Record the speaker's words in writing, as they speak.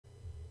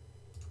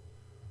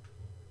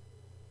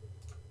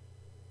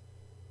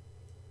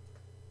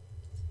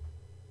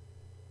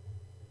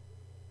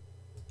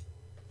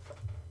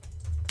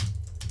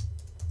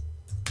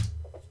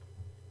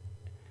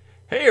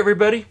Hey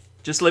everybody,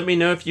 just let me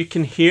know if you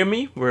can hear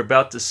me. We're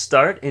about to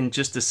start in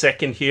just a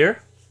second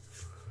here.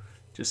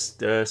 Just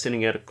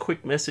sending out a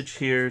quick message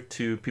here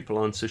to people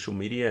on social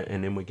media,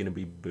 and then we're going to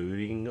be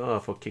booting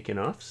off or kicking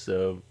off.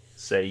 So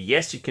say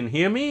yes, you can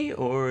hear me,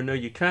 or no,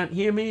 you can't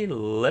hear me.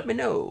 Let me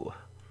know.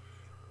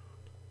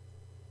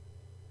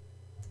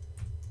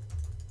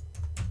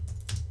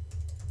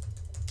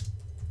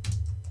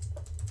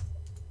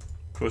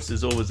 Of course,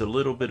 there's always a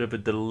little bit of a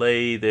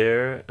delay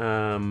there.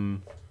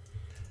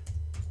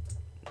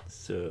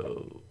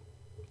 So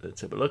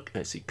let's have a look.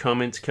 I see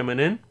comments coming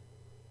in.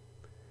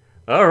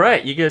 All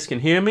right, you guys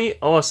can hear me.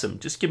 Awesome.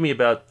 Just give me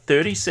about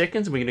 30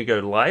 seconds. We're going to go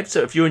live.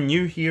 So if you're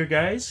new here,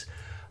 guys,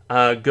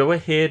 go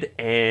ahead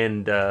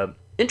and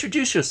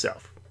introduce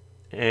yourself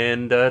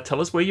and tell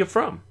us where you're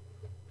from.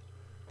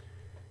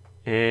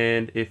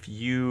 And if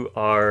you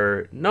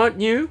are not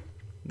new,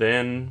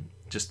 then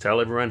just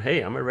tell everyone, hey,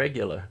 I'm a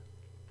regular.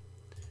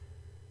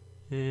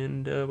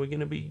 And we're going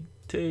to be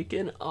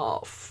taking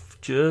off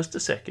just a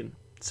second.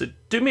 So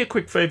do me a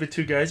quick favor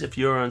too, guys. If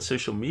you're on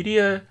social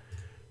media,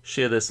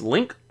 share this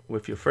link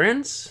with your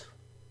friends.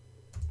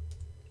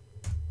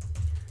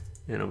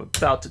 And I'm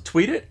about to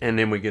tweet it, and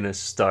then we're going to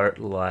start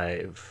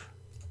live.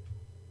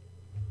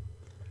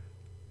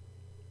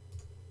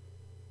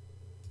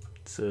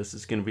 So this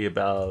is going to be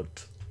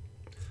about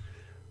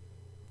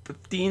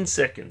 15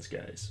 seconds,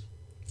 guys.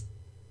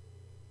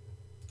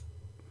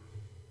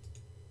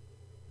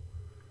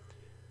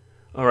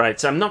 All right,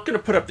 so I'm not going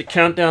to put up the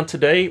countdown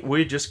today.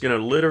 We're just going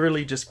to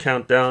literally just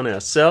count down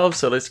ourselves.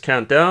 So let's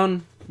count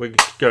down. We're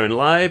going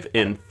live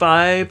in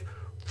 5,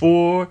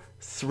 4,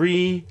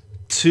 3,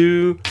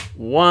 2,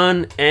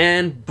 1,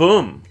 and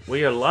boom,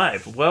 we are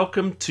live.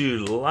 Welcome to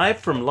Live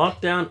from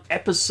Lockdown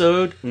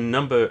episode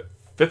number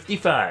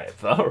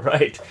 55. All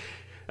right,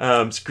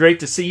 it's great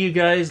to see you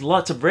guys.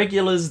 Lots of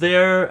regulars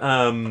there.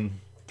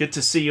 Good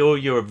to see all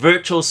your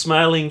virtual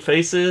smiling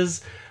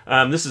faces.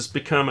 This has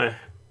become a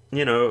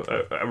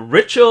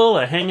ritual,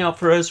 a hangout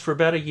for us for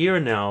about a year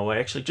now,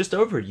 actually just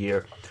over a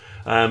year.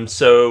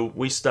 So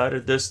we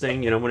started this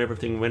thing, when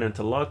everything went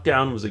into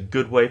lockdown. It was a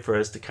good way for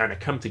us to kind of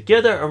come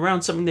together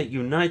around something that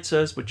unites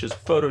us, which is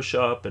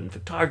Photoshop and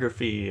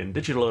photography and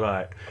digital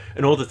art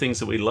and all the things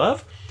that we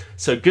love.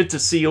 So good to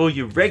see all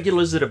you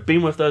regulars that have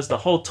been with us the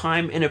whole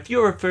time. And if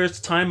you're a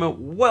first timer,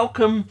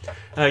 welcome.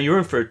 You're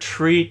in for a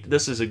treat.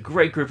 This is a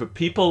great group of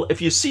people.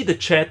 If you see the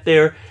chat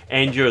there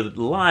and you're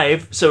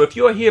live, so if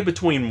you're here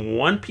between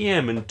 1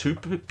 p.m. and 2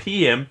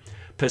 p.m.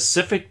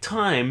 Pacific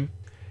time,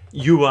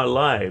 you are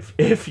live.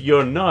 If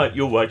you're not,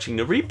 you're watching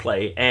the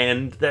replay,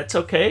 and that's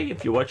okay.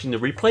 If you're watching the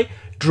replay,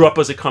 drop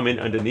us a comment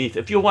underneath.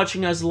 If you're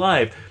watching us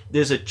live,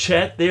 there's a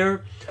chat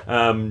there.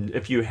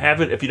 If you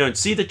don't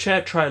see the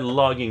chat, try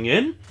logging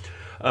in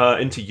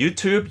into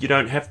YouTube. You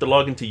don't have to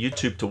log into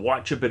YouTube to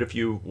watch it, but if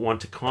you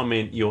want to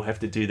comment, you'll have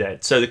to do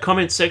that. So the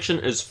comment section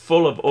is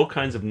full of all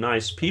kinds of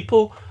nice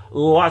people,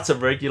 lots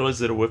of regulars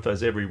that are with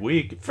us every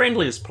week,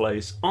 friendliest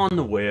place on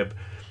the web.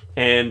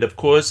 And of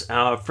course,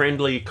 our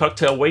friendly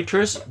cocktail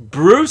waitress,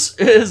 Bruce,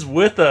 is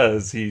with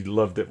us. He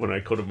loved it when I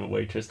called him a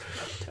waitress.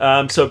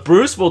 So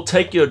Bruce will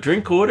take your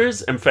drink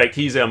orders. In fact,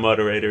 he's our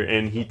moderator,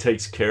 and he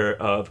takes care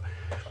of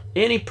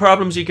any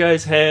problems you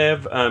guys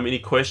have, any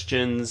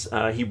questions.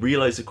 He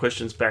relays the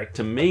questions back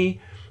to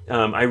me.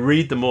 I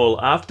read them all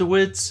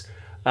afterwards.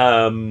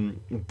 Yeah,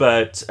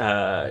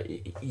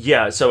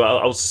 so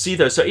I'll see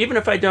those. So even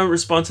if I don't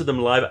respond to them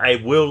live, I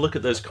will look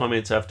at those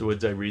comments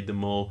afterwards. I read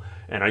them all,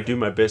 and I do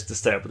my best to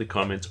stay up with the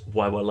comments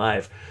while we're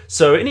live.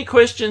 So any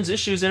questions,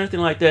 issues, anything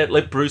like that,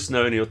 let Bruce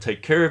know, and he'll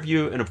take care of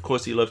you. And of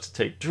course, he loves to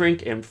take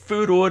drink and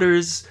food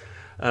orders.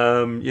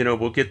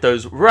 We'll get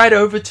those right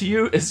over to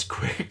you as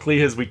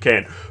quickly as we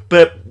can.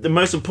 But the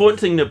most important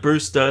thing that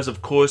Bruce does,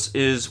 of course,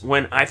 is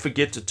when I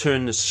forget to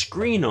turn the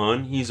screen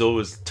on, he's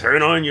always,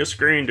 turn on your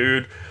screen,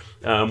 dude.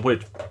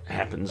 Which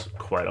happens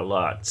quite a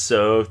lot.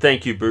 So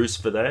thank you, Bruce,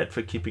 for that,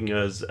 for keeping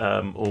us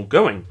all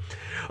going.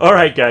 All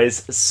right,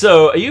 guys.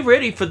 So are you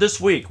ready for this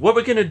week? What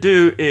we're going to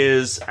do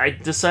is I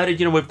decided,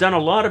 we've done a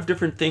lot of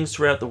different things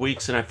throughout the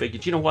weeks, and I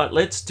figured, you know what?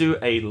 Let's do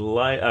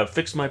a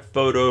Fix My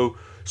Photo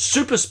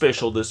super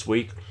special this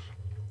week.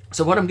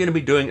 So what I'm going to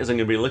be doing is I'm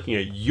going to be looking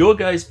at your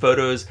guys'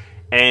 photos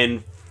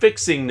and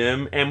fixing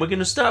them. And we're going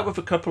to start with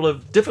a couple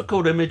of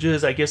difficult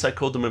images. I guess I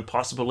called them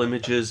impossible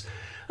images.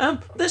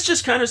 Let's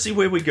just kind of see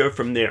where we go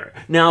from there.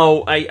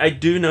 Now, I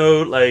do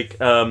know,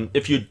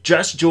 if you're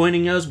just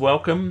joining us,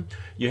 welcome.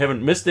 You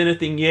haven't missed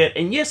anything yet.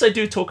 And yes, I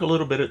do talk a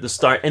little bit at the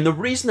start. And the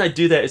reason I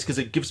do that is because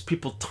it gives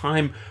people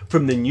time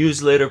from the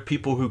newsletter,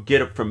 people who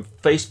get it from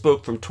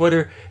Facebook, from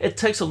Twitter. It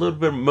takes a little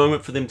bit of a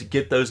moment for them to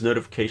get those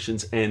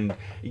notifications and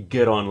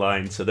get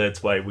online. So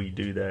that's why we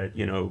do that,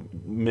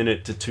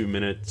 minute to 2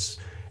 minutes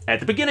at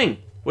the beginning,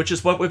 which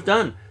is what we've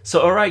done. So,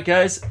 all right,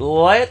 guys,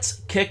 let's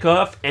kick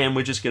off, and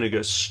we're just going to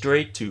go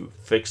straight to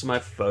Fix My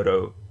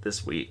Photo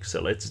this week.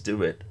 So let's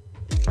do it.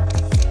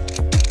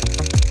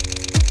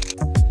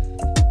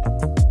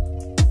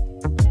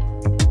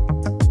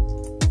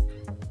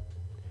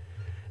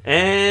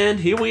 And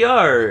here we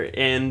are,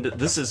 and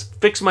this is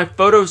Fix My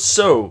Photo.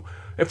 So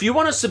If you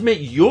want to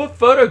submit your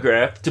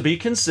photograph to be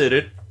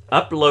considered,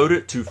 upload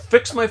it to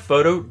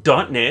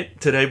fixmyphoto.net.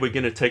 Today we're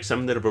going to take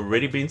some that have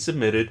already been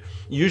submitted.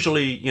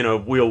 Usually, you know,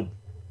 we'll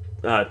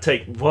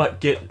take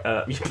what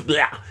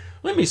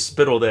let me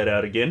spit all that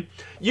out again.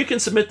 You can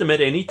submit them at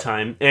any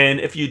time,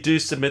 and if you do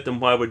submit them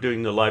while we're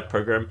doing the live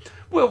program,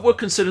 we'll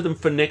consider them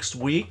for next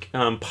week.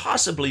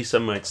 Possibly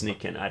some might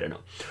sneak in, I don't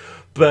know.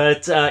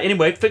 But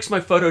anyway,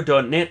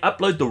 fixmyphoto.net.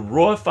 Upload the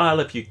raw file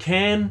if you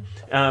can.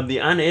 The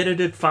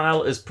unedited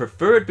file is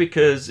preferred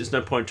because there's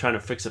no point trying to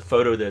fix a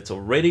photo that's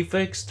already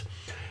fixed.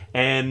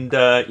 And,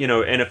 you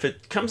know, and if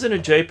it comes in a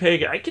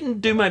JPEG, I can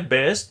do my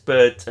best,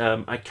 but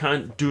I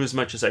can't do as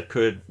much as I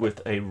could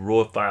with a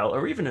raw file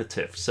or even a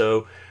TIFF.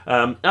 So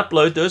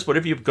upload those,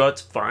 whatever you've got's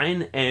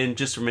fine. And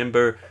just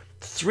remember,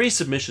 3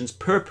 submissions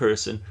per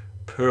person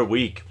per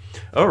week.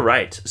 All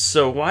right,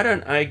 so why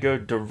don't I go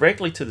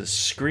directly to the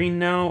screen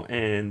now,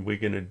 and we're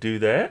going to do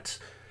that.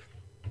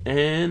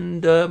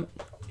 And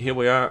here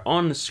we are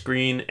on the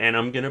screen, and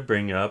I'm going to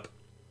bring up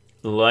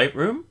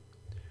Lightroom.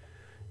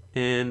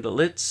 And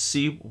let's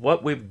see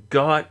what we've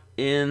got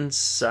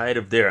inside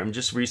of there. I'm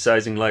just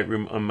resizing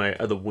Lightroom on my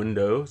other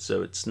window,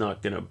 so it's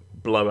not going to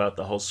blow out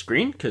the whole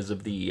screen because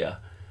of the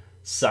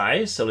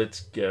size. So let's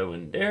go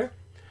in there.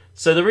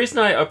 So the reason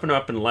I open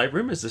up in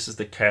Lightroom is this is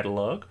the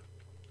catalog.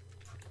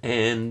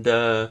 And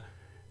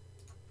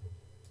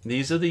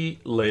these are the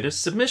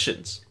latest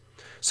submissions.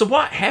 So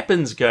what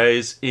happens,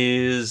 guys,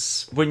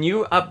 is when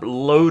you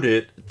upload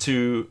it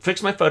to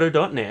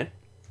fixmyphoto.net,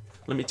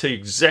 let me tell you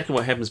exactly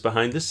what happens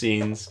behind the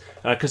scenes,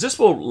 because this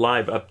will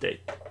live update.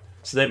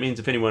 So that means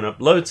if anyone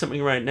uploads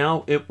something right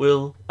now, it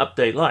will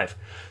update live.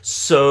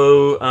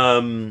 So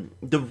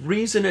the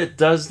reason it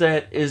does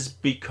that is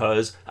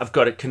because I've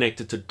got it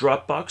connected to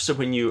Dropbox. So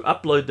when you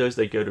upload those,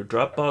 they go to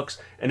Dropbox.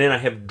 And then I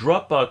have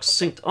Dropbox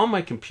synced on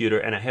my computer,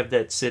 and I have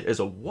that set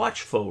as a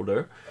watch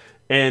folder.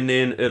 And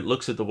then it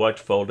looks at the watch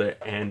folder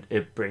and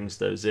it brings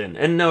those in.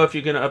 And no, if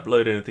you're going to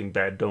upload anything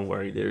bad, don't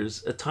worry.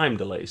 There's a time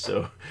delay,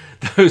 so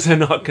those are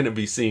not going to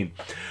be seen.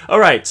 All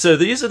right, so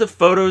these are the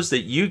photos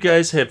that you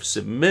guys have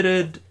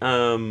submitted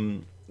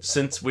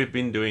since we've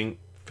been doing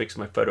Fix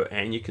My Photo.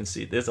 And you can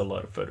see there's a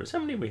lot of photos. How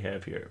many we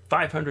have here?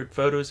 500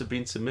 photos have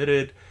been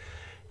submitted.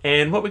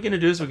 And what we're going to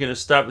do is we're going to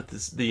start with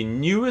the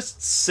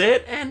newest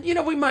set. And, you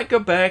know, we might go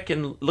back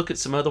and look at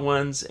some other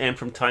ones. And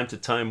from time to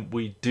time,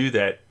 we do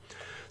that.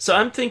 So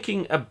I'm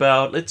thinking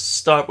about, let's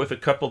start with a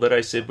couple that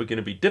I said were going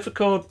to be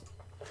difficult.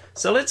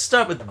 So let's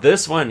start with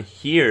this one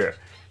here.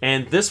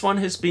 And this one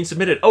has been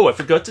submitted. Oh, I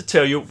forgot to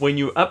tell you, when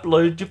you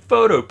upload your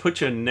photo,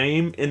 put your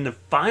name in the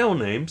file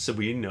name so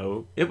we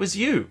know it was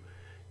you.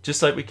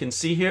 Just like we can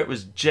see here, it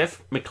was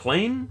Jeff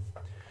McLean.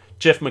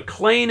 Jeff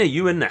McLean, are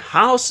you in the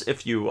house?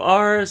 If you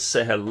are,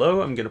 say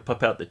hello. I'm going to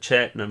pop out the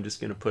chat and I'm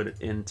just going to put it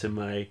into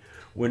my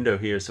window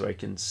here so I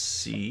can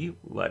see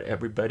what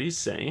everybody's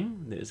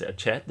saying. There's our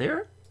chat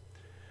there.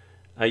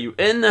 Are you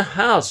in the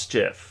house,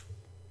 Jeff?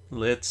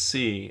 Let's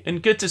see.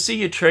 And good to see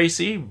you,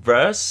 Tracy,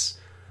 Russ.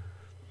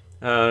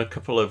 A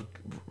couple of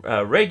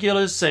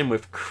regulars. Same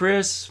with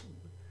Chris.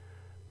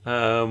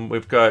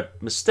 We've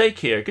got Mistake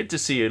here. Good to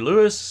see you,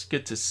 Lewis.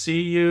 Good to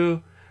see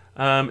you.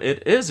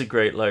 It is a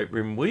great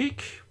Lightroom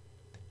week.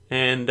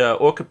 And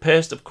Orca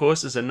Pest, of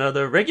course, is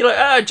another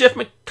regular. Jeff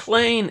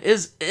McLean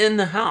is in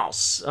the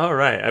house. All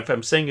right. If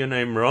I'm saying your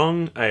name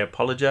wrong, I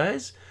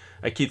apologize.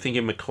 I keep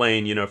thinking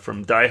McLean, you know,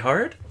 from Die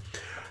Hard.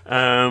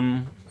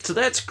 So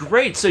that's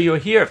great. So you're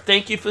here.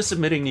 Thank you for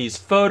submitting these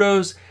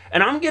photos.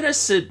 And I'm gonna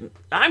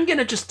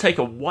just take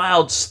a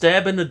wild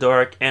stab in the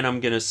dark, and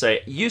I'm gonna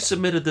say you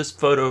submitted this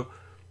photo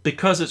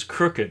because it's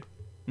crooked.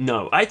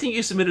 No, I think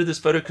you submitted this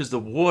photo because the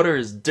water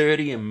is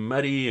dirty and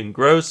muddy and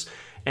gross,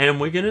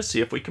 and we're gonna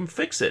see if we can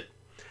fix it.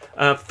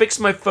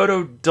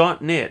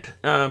 Fixmyphoto.net.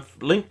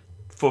 Link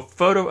for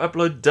photo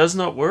upload does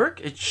not work.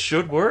 It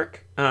should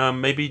work.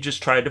 Maybe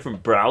just try a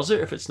different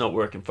browser if it's not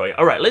working for you.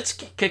 All right, let's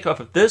kick off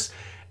with this.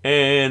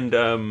 And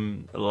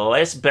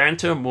less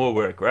banter, more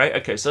work, right?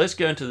 Okay, so let's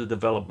go into the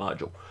develop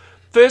module.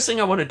 First thing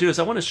I want to do is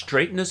I want to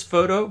straighten this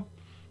photo.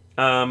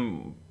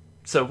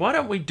 So why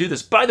don't we do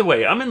this? By the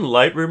way, I'm in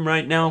Lightroom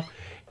right now.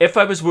 If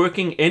I was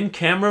working in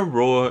Camera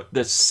Raw,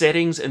 the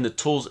settings and the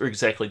tools are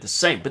exactly the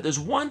same. But there's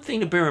one thing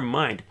to bear in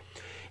mind.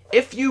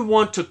 If you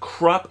want to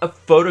crop a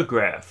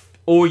photograph,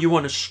 or you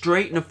want to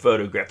straighten a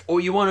photograph, or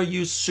you want to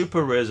use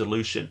super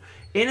resolution,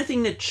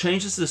 anything that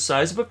changes the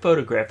size of a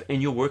photograph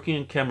and you're working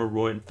in Camera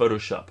Raw in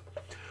Photoshop,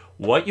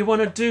 what you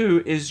want to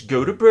do is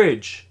go to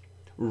Bridge,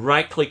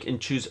 right click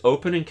and choose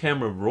Open in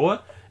Camera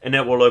Raw, and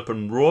that will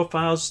open RAW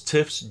files,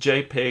 TIFFs,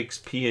 JPEGs,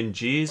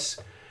 PNGs,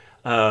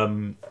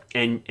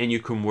 and you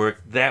can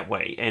work that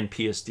way, and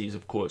PSDs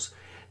of course.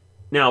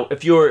 Now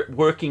if you're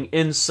working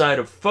inside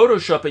of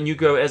Photoshop and you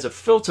go as a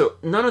filter,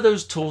 none of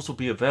those tools will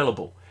be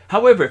available.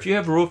 However, if you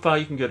have a RAW file,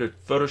 you can go to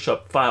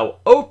Photoshop File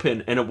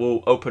Open and it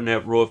will open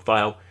that RAW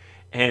file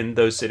and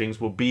those settings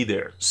will be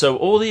there. So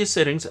all these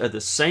settings are the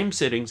same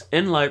settings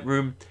in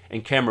Lightroom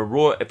and Camera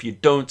Raw. If you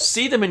don't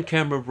see them in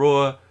Camera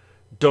Raw,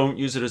 don't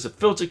use it as a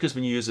filter, because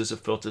when you use it as a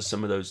filter,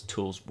 some of those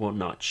tools will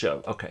not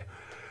show. Okay.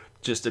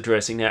 just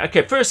addressing that.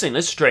 Okay, first thing,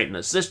 let's straighten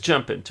this. Let's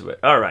jump into it.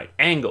 All right,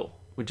 angle.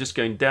 We're just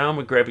going down.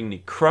 We're grabbing the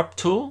crop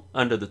tool.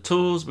 Under the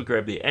tools, we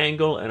grab the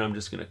angle, and I'm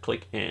just going to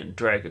click and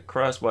drag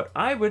across what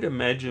I would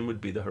imagine would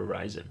be the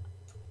horizon.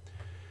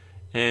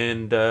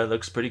 And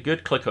looks pretty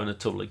good. Click on the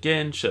tool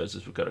again. Shows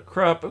us we've got a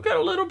crop. We've got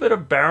a little bit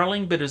of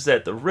barreling, but is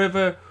that the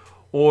river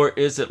or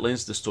is it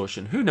lens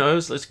distortion? Who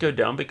knows? Let's go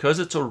down. Because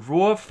it's a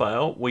raw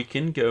file, we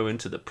can go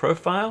into the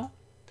profile.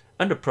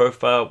 Under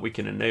profile, we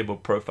can enable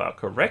profile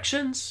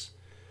corrections.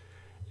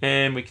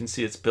 And we can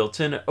see it's built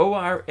in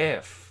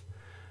ORF.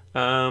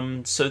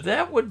 So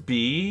that would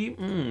be,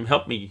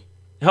 help me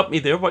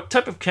there. What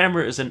type of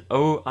camera is an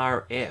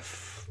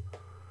ORF?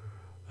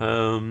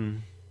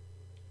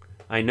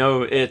 I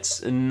know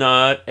it's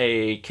not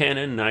a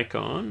Canon,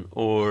 Nikon,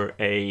 or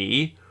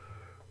a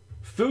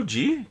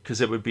Fuji,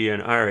 because it would be an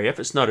RF.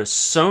 It's not a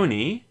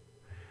Sony.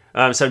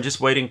 So I'm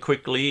just waiting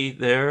quickly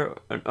there.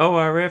 An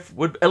ORF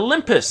would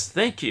Olympus.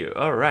 Thank you.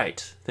 All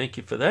right. Thank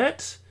you for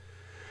that.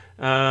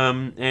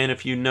 And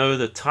if you know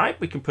the type,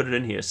 we can put it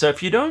in here. So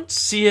if you don't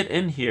see it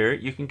in here,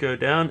 you can go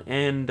down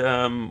and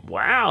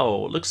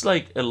wow, looks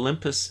like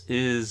Olympus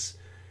is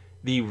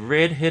the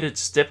red-headed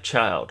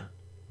stepchild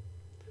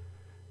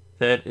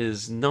that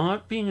is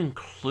not being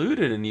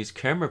included in these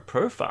camera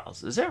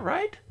profiles. Is that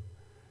right?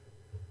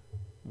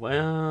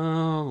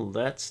 Well,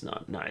 that's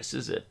not nice,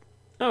 is it?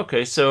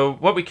 Okay, so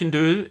what we can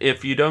do,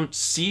 if you don't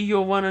see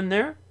your one in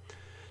there,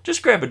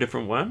 just grab a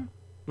different one,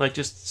 like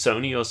just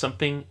Sony or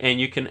something,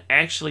 and you can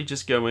actually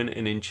just go in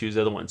and then choose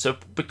other ones. So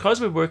because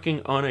we're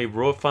working on a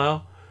RAW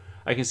file,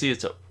 I can see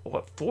it's a,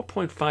 what,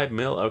 4.5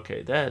 mil?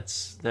 Okay,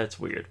 that's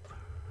weird.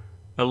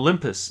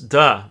 Olympus,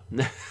 duh.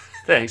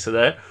 Thanks for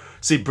that.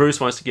 See, Bruce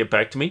wants to get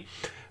back to me.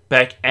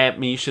 Back at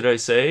me, should I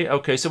say.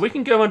 Okay, so we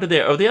can go under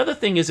there. Oh, the other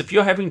thing is if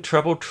you're having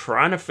trouble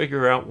trying to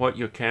figure out what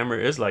your camera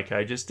is, like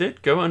I just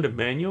did, go under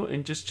manual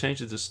and just change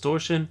the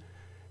distortion,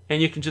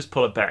 and you can just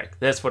pull it back.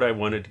 That's what I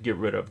wanted to get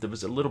rid of. There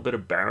was a little bit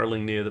of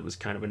barreling there that was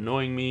kind of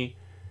annoying me,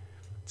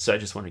 so I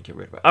just want to get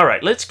rid of it. All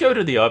right, let's go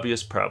to the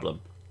obvious problem.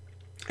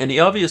 And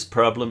the obvious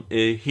problem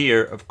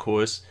here, of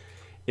course,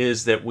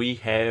 is that we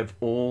have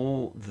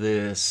all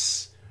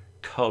this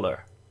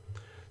color.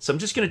 So I'm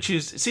just going to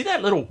choose, see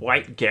that little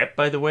white gap,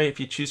 by the way?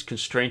 If you choose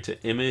constraint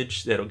to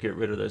image, that'll get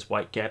rid of those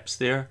white gaps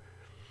there.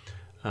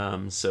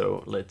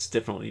 So let's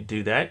definitely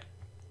do that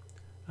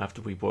after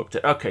we warped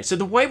it. Okay, so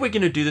the way we're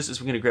going to do this is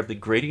we're going to grab the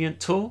gradient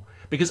tool,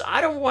 because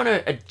I don't want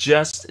to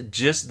adjust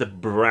just the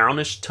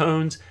brownish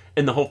tones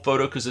in the whole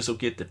photo, because this will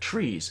get the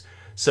trees.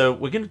 So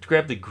we're going to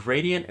grab the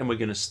gradient, and we're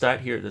going to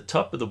start here at the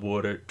top of the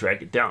water,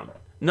 drag it down.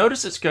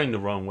 Notice it's going the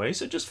wrong way,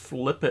 so just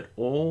flip it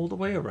all the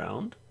way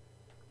around.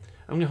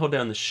 I'm going to hold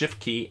down the shift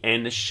key,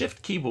 and the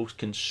shift key will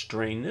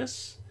constrain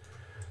this.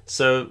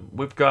 So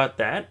we've got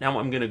that. Now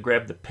I'm going to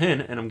grab the pen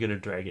and I'm going to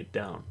drag it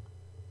down.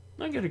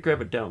 I'm going to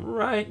grab it down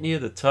right near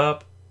the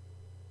top.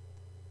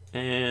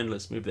 And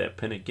let's move that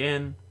pen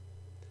again.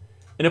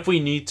 And if we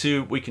need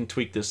to, we can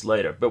tweak this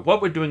later. But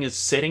what we're doing is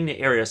setting the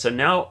area. So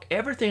now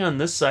everything on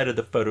this side of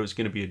the photo is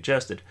going to be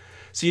adjusted.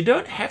 So you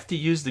don't have to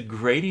use the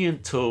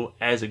gradient tool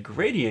as a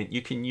gradient.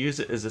 You can use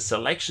it as a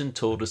selection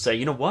tool to say,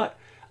 you know what?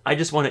 I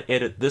just want to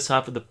edit this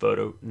half of the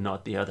photo,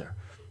 not the other.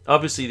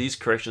 Obviously, these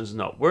corrections are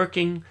not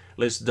working.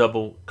 Let's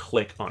double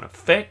click on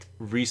Effect,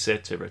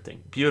 resets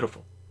everything.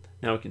 Beautiful.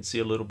 Now we can see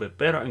a little bit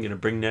better. I'm going to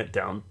bring that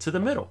down to the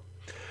middle.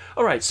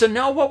 All right, so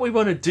now what we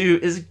want to do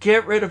is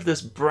get rid of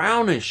this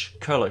brownish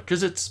color,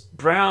 because it's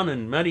brown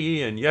and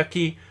muddy and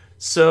yucky.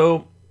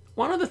 So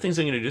one of the things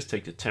I'm going to do is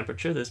take the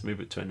temperature. Let's move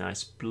it to a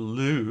nice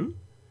blue,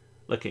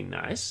 looking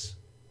nice.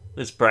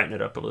 Let's brighten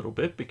it up a little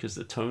bit because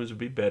the tones would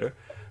be better.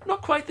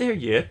 Not quite there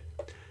yet.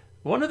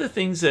 One of the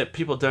things that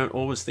people don't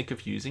always think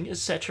of using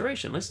is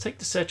saturation. Let's take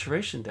the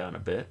saturation down a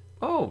bit.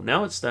 Oh,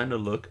 now it's starting to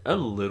look a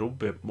little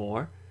bit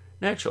more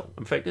natural.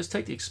 In fact, let's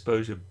take the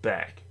exposure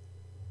back.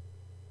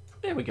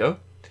 There we go.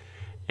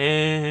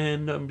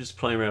 And I'm just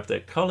playing around with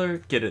that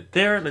color. Get it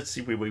there. Let's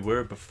see where we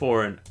were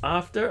before and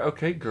after.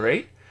 Okay,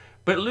 great.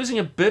 But losing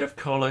a bit of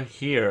color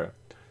here.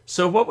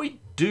 So what we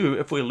do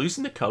if we're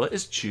losing the color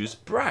is choose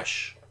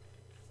brush.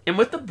 And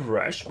with the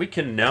brush, we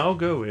can now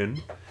go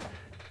in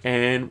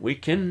and we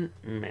can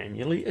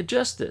manually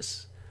adjust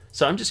this.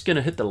 So I'm just going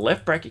to hit the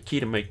left bracket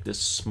key to make this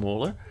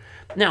smaller.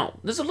 Now,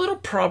 there's a little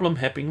problem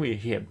happening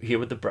here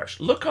with the brush.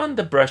 Look on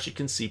the brush, you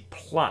can see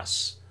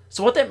plus.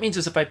 So what that means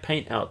is if I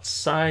paint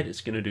outside, it's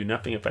going to do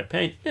nothing. If I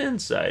paint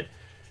inside,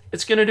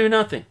 it's going to do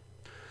nothing.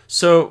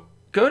 So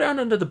go down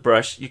under the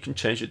brush, you can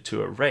change it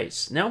to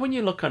erase. Now when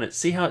you look on it,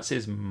 see how it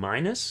says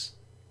minus?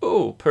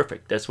 Oh,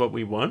 perfect. That's what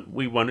we want.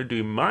 We want to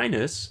do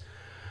minus.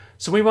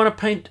 So we want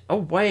to paint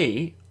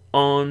away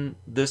on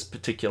this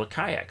particular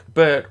kayak,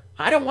 but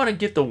I don't want to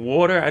get the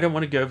water, I don't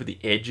want to go over the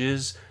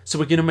edges, so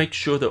we're going to make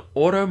sure the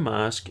auto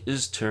mask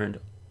is turned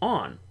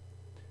on,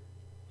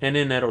 and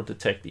then that'll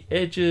detect the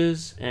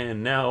edges.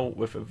 And now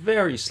with a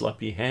very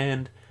sloppy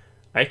hand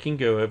I can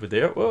go over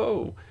there,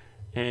 whoa,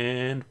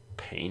 and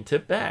paint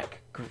it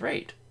back.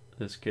 Great,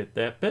 let's get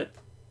that bit.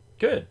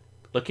 Good,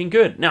 looking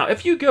good. Now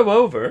if you go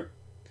over,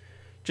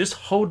 just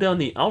hold down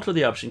the Alt or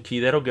the Option key.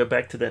 That'll go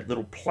back to that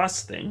little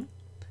plus thing.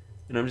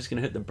 And I'm just going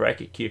to hit the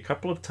bracket key a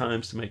couple of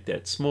times to make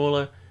that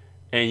smaller.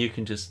 And you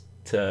can just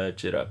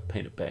touch it up,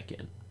 paint it back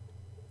in.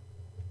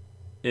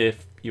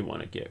 If you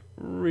want to get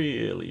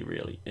really,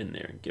 really in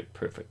there and get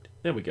perfect.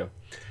 There we go.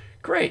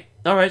 Great.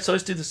 All right, so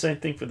let's do the same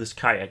thing for this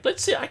kayak.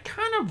 Let's see. I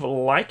kind of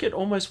like it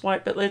almost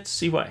white, but let's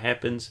see what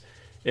happens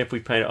if we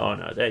paint it. Oh,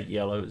 no, that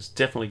yellow is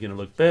definitely going to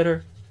look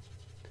better.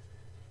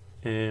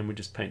 And we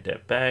just paint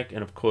that back.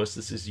 And, of course,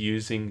 this is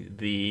using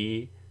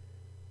the...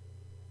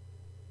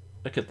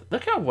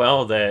 Look how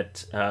well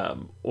that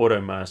auto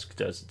mask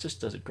does. It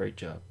just does a great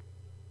job.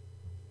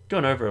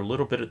 Going over a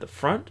little bit at the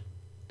front.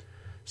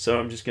 So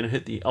I'm just going to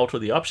hit the Alt or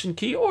the Option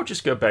key, or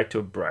just go back to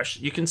a brush.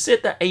 You can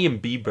set the A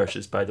and B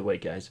brushes, by the way,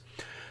 guys.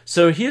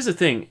 So here's the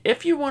thing.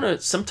 If you want to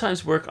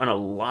sometimes work on a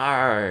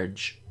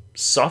large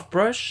soft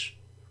brush,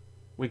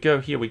 we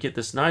go here, we get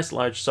this nice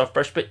large soft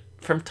brush, but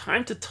from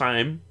time to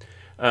time,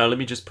 let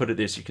me just put it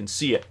there so you can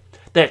see it.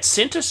 That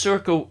center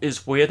circle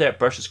is where that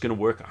brush is going to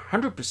work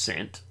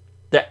 100%.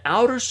 The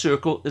outer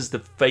circle is the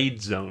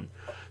fade zone.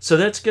 So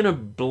that's going to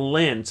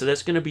blend, so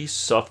that's going to be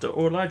softer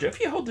or larger. If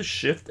you hold the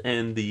Shift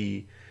and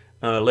the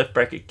left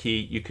bracket key,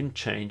 you can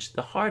change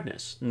the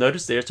hardness.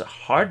 Notice there it's a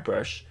hard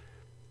brush.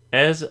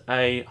 As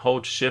I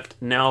hold Shift,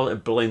 now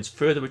it blends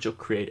further, which will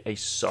create a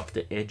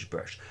softer edge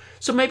brush.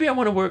 So maybe I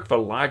want to work with a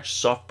large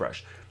soft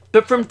brush,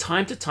 but from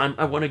time to time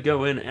I want to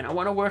go in and I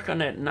want to work on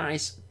that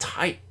nice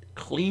tight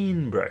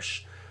clean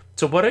brush.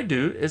 So what I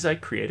do is I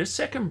create a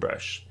second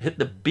brush, hit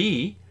the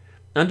B,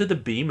 under the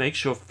B make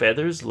sure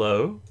feather is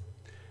low,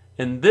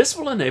 and this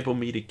will enable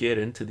me to get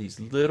into these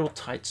little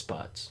tight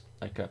spots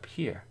like up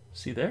here.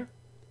 See there?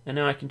 And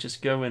now I can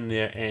just go in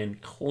there and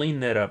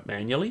clean that up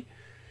manually.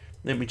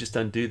 Let me just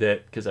undo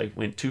that because I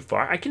went too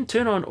far. I can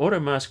turn on auto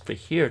mask for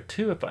here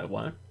too if I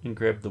want, and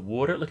grab the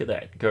water. Look at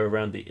that. Go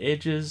around the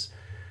edges,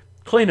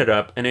 clean it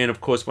up, and then of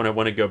course when I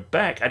want to go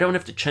back, I don't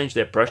have to change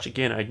that brush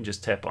again. I can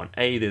just tap on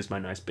A. There's my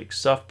nice big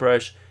soft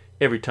brush.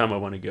 Every time I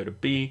want to go to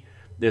B,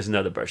 there's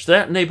another brush. So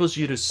that enables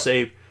you to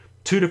save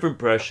two different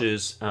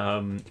brushes,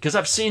 because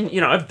I've seen,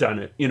 I've done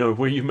it,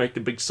 where you make the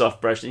big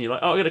soft brush and you're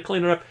like, oh, I got to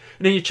clean it up,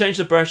 and then you change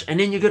the brush, and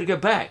then you got to go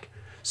back.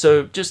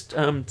 So just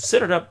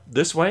set it up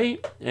this way,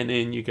 and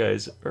then you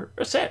guys are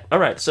set. All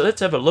right, so let's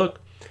have a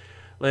look.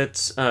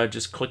 Let's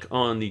just click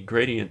on the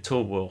gradient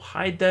tool. We'll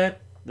hide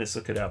that. Let's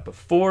look at our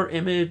before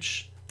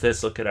image.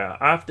 Let's look at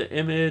our after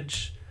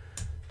image,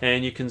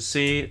 and you can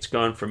see it's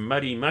gone from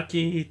muddy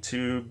mucky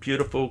to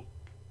beautiful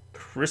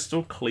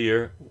crystal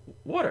clear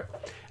water.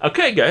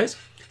 Okay, guys.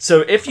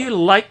 So if you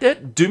like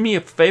that, do me a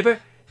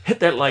favor,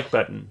 hit that like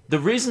button. The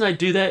reason I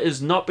do that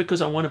is not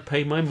because I want to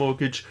pay my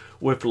mortgage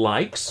with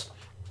likes.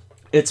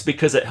 It's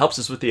because it helps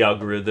us with the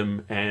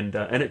algorithm, and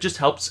it just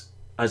helps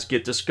us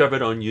get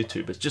discovered on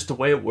YouTube. It's just the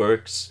way it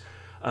works.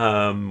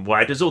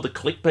 Why does all the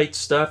clickbait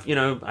stuff?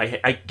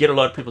 I get a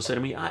lot of people say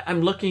to me,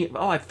 I'm looking,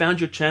 I found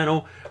your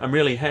channel. I'm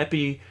really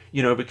happy,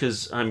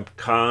 because I'm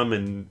calm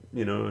and,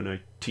 and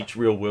I teach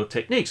real world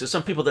techniques. There's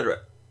some people that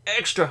are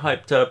extra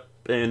hyped up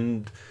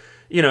and...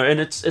 and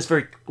it's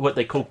very what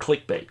they call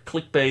clickbait.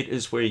 Clickbait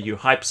is where you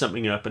hype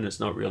something up and it's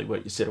not really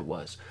what you said it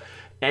was.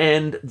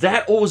 And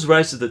that always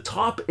rises to the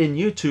top in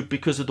YouTube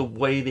because of the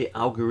way the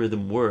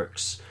algorithm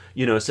works.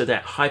 So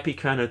that hypey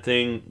kind of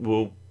thing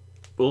will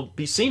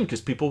be seen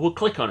because people will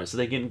click on it. So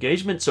they get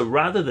engagement. So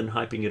rather than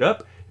hyping it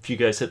up, if you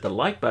guys hit the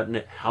like button,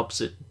 it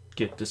helps it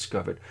get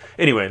discovered.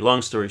 Anyway,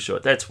 long story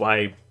short, that's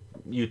why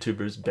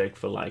YouTubers beg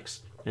for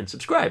likes and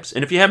subscribes.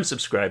 And if you haven't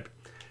subscribed,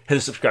 hit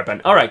the subscribe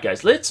button. All right,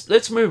 guys,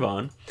 let's move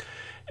on.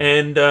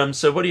 And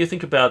so what do you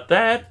think about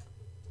that?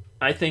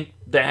 I think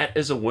that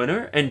is a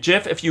winner. And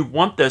Jeff, if you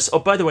want this, oh,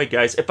 by the way,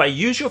 guys, if I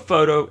use your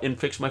photo in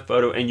Fix My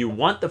Photo and you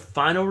want the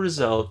final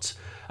results,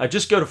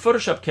 just go to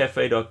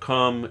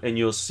Photoshopcafe.com and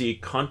you'll see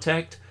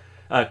contact.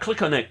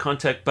 Click on that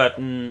contact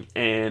button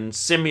and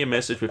send me a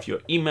message with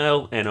your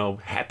email, and I'll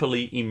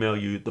happily email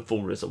you the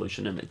full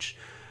resolution image.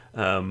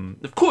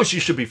 Of course, you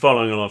should be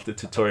following along the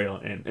tutorial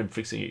and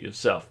fixing it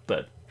yourself,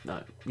 but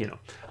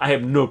I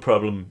have no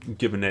problem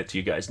giving that to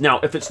you guys. Now,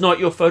 if it's not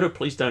your photo,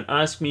 please don't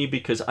ask me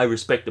because I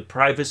respect the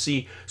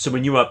privacy. So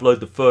when you upload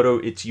the photo,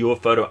 it's your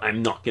photo.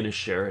 I'm not going to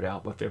share it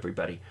out with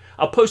everybody.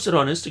 I'll post it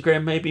on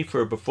Instagram maybe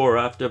for a before or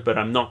after, but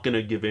I'm not going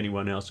to give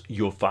anyone else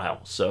your file.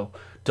 So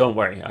don't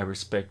worry, I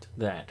respect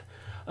that.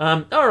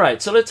 All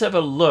right, so let's have a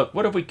look.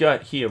 What have we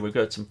got here? We've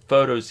got some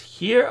photos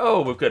here.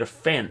 Oh, we've got a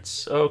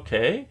fence.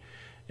 Okay.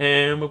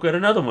 And we've got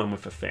another one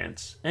with a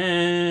fence.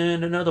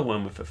 And another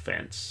one with a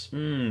fence.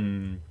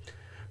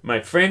 My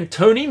friend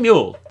Tony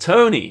Mule.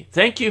 Tony,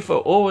 thank you for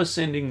always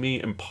sending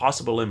me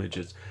impossible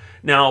images.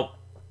 Now,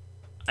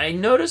 I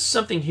noticed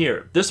something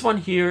here. This one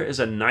here is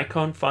a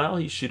Nikon file.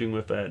 He's shooting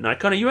with a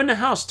Nikon. Are you in the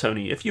house,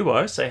 Tony? If you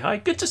are, say hi.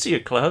 Good to see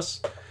you,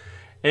 Klaus.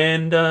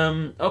 And,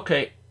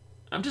 okay,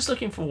 I'm just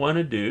looking for one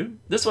to do.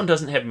 This one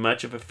doesn't have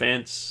much of a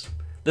fence.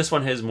 This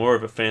one has more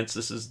of a fence.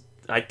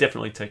 I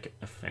definitely take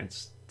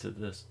offense to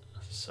this.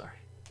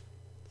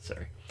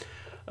 Sorry.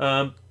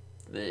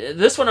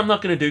 This one I'm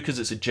not going to do because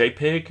it's a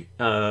JPEG,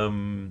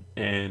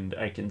 and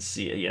I can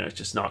see it, it's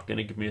just not going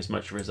to give me as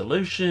much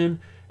resolution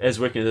as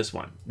working with this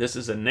one. This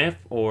is a NEF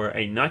or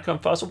a Nikon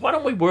file, so why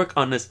don't we work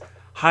on this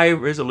high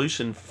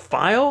resolution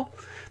file?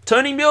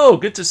 Tony Mule,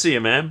 good to see you,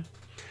 man.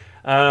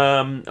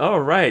 All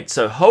right,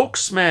 so Hulk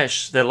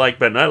smash that like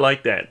button. I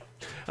like that.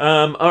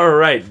 All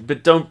right,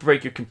 but don't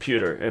break your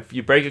computer. If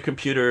you break a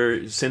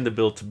computer, send the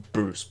bill to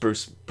Bruce.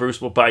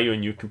 Bruce will buy you a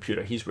new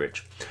computer. He's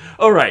rich.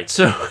 All right,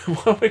 so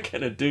what we're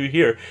gonna do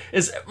here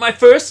is my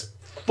first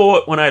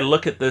thought when I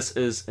look at this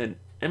is, and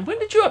when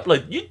did you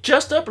upload? You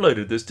just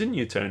uploaded this, didn't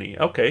you, Tony?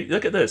 Okay,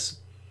 look at this.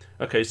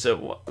 Okay,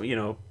 so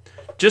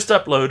just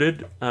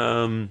uploaded.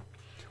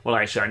 Well,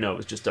 actually, I know it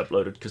was just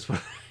uploaded because when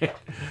I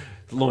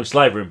launched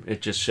Lightroom,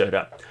 it just showed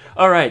up.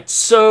 All right,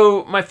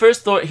 so my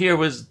first thought here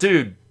was,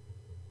 dude,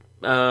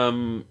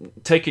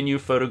 take a new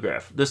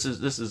photograph. This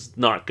is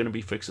not going to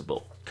be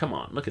fixable. Come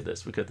on, look at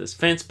this. We got this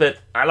fence, but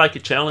I like a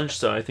challenge,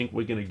 so I think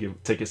we're going to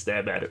take a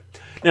stab at it.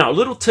 Now, a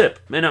little tip,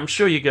 and I'm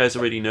sure you guys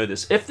already know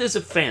this. If there's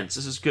a fence,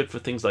 this is good for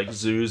things like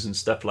zoos and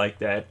stuff like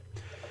that.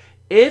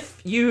 If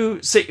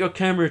you set your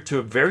camera to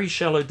a very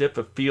shallow depth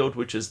of field,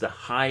 which is the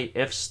high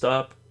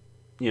f-stop,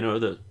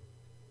 the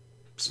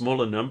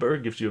smaller number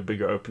gives you a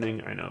bigger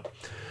opening. I know.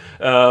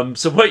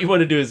 So what you want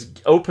to do is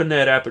open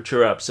that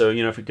aperture up. So,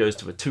 if it goes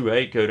to a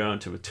 2.8, go down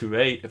to a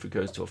 2.8. If it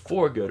goes to a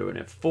 4, go to an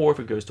f4. If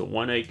it goes to a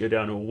 1.8, go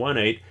down to a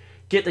 1.8.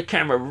 Get the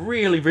camera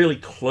really, really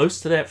close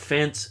to that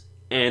fence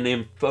and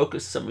then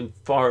focus something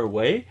far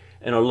away.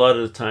 And a lot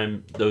of the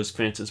time, those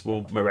fences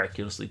will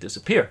miraculously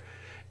disappear.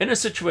 In a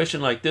situation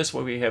like this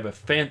where we have a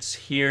fence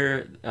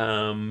here,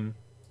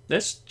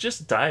 let's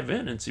just dive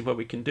in and see what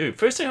we can do.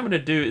 First thing I'm going to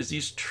do is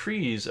these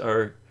trees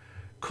are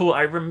cool.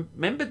 I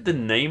remembered the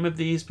name of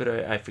these, but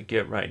I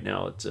forget right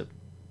now. It's a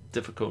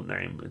difficult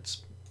name.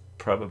 It's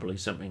probably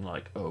something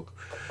like oak.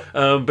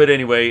 But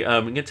anyway,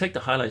 I'm going to take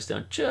the highlights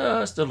down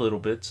just a little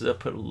bit. So I'll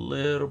put a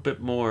little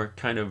bit more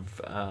kind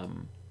of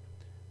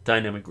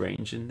dynamic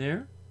range in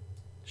there.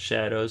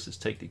 Shadows, let's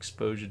take the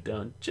exposure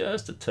down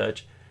just a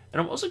touch. And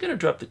I'm also going to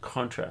drop the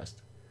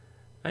contrast.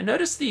 I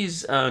noticed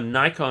these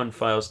Nikon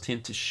files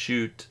tend to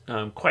shoot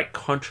quite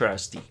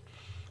contrasty.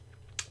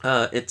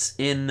 It's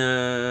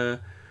in...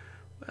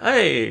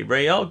 Hey,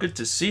 Rael, good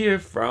to see you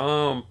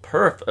from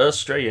Perth,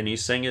 Australia. And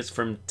he's saying it's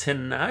from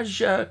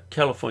Tenaya,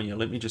 California.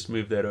 Let me just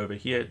move that over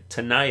here.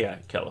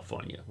 Tenaya,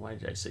 California. Why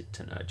did I say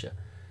Tenaya?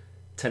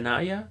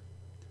 Tenaya?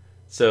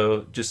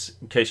 So,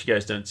 just in case you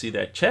guys don't see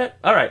that chat.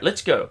 All right,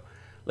 let's go.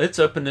 Let's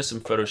open this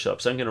in Photoshop.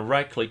 So I'm going to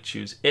right-click,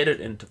 choose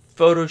Edit into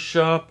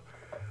Photoshop.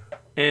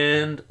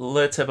 And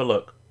let's have a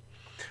look.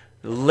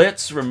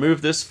 Let's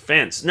remove this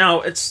fence.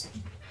 Now,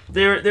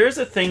 there's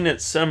a thing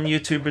that some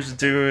YouTubers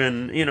do,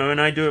 and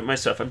and I do it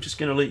myself. I'm just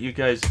going to let you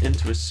guys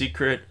into a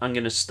secret. I'm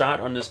going to start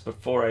on this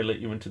before I let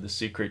you into the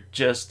secret,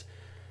 just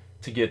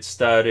to get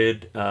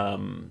started.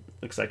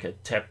 Looks like I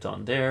tapped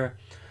on there.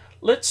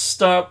 Let's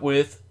start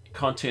with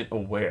content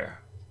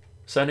aware.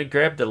 So I'm going to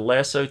grab the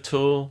lasso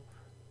tool.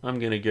 I'm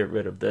going to get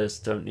rid of this.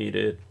 Don't need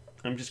it.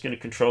 I'm just going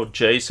to Control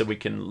J so we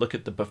can look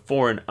at the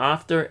before and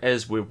after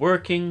as we're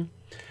working.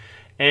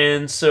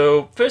 And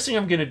so first thing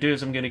I'm going to do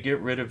is I'm going to get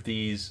rid of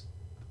these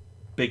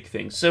big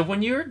things. So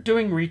when you're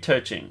doing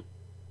retouching,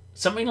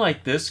 something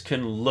like this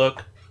can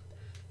look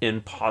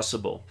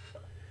impossible.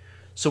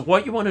 So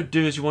what you want to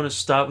do is you want to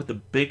start with the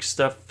big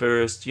stuff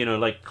first,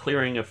 like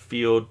clearing a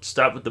field.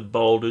 Start with the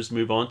boulders,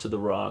 move on to the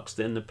rocks,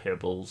 then the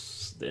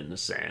pebbles, then the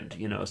sand,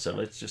 So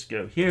let's just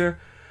go here.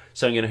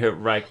 So I'm going to hit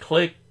right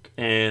click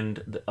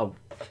and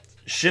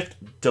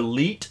Shift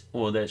Delete,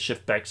 or that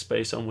Shift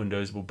Backspace on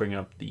Windows will bring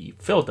up the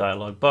fill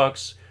dialog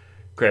box.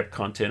 Grab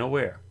Content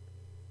Aware.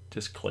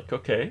 Just click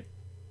OK.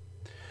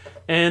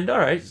 And all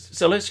right,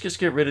 so let's just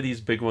get rid of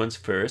these big ones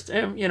first.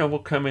 And we'll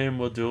come in,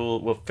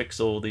 we'll fix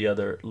all the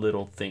other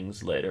little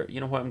things later. You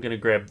know what? I'm going to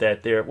grab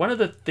that there. One of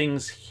the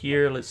things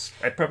here,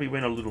 I probably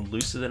went a little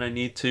looser than I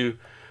need to,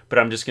 but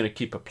I'm just going to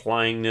keep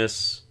applying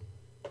this.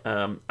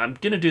 I'm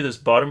going to do this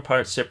bottom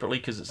part separately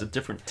because it's a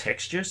different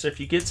texture. So if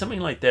you get something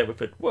like that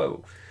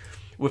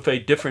with a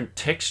different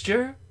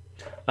texture,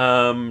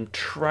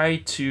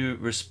 try to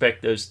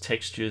respect those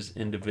textures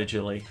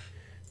individually.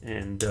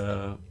 And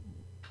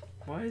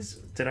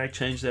did I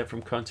change that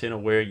from content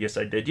aware? Yes,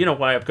 I did. You know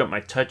why? I've got my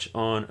touch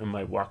on and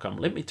my Wacom.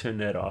 Let me turn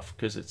that off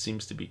because it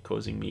seems to be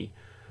causing me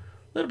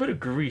a little bit of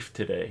grief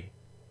today.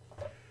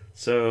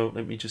 So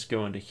let me just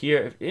go into here.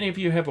 If any of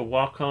you have a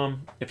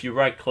Wacom, if you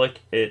right click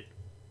it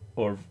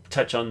or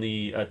touch on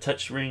the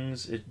touch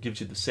rings, it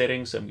gives you the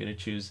settings. So I'm going to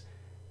choose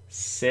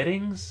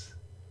settings.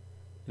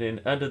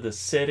 Then under the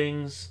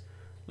settings,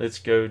 let's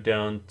go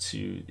down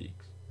to the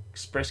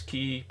express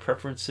key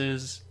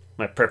preferences.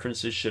 My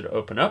preferences should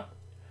open up.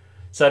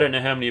 So I don't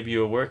know how many of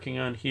you are working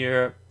on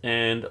here.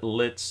 And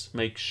let's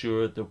make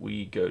sure that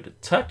we go to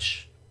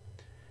touch.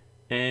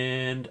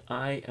 And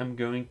I am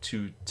going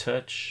to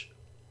touch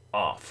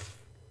off.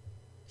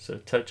 So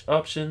touch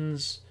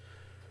options.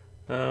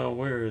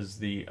 Where is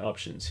the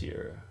options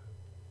here?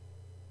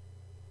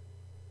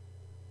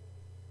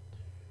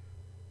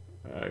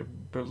 I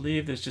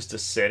believe there's just a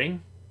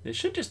setting. There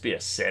should just be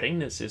a setting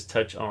that says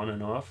touch on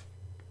and off.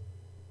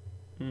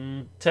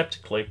 Tap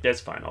to click, that's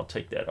fine, I'll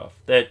take that off.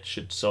 That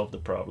should solve the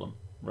problem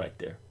right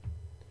there.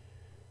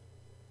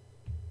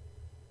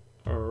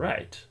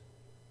 Alright.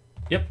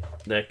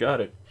 Yep, that got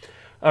it.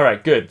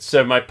 Alright, good.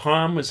 So my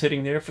palm was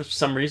hitting there for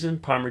some reason.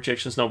 Palm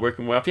rejection is not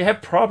working well. If you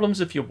have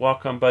problems, if you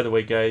walk on, by the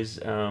way, guys,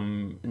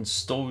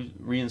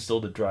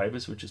 reinstall the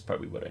drivers, which is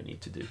probably what I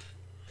need to do.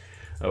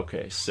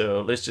 Okay,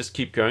 so let's just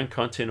keep going.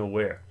 Content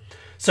aware.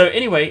 So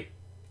anyway,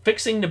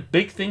 fixing the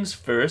big things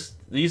first.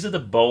 These are the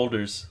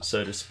boulders,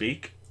 so to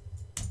speak.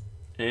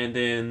 And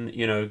then,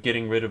 you know,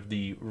 getting rid of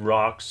the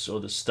rocks or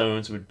the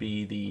stones would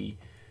be the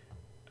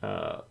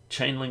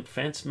chain link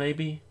fence,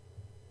 maybe.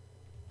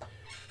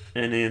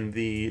 And then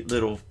the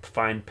little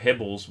fine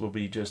pebbles will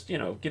be just, you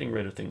know, getting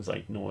rid of things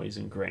like noise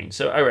and grain.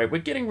 So, all right, we're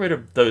getting rid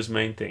of those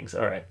main things.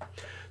 All right.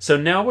 So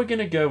now we're going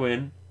to go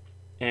in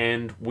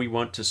and we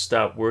want to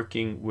start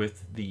working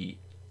with the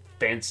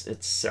fence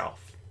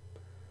itself.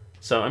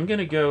 So I'm going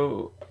to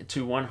go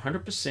to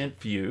 100%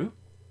 view.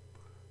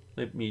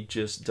 Let me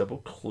just double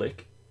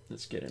click.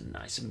 Let's get it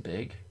nice and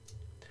big.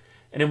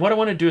 And then what I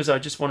want to do is I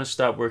just want to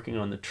start working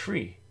on the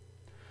tree.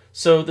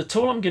 So the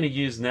tool I'm going to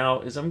use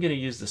now is I'm going to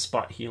use the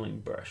spot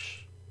healing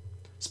brush.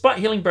 Spot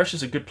healing brush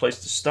is a good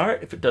place to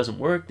start. If it doesn't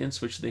work, then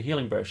switch to the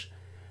healing brush.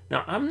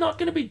 Now I'm not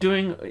going to be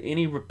doing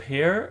any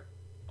repair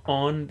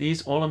on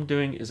these. All I'm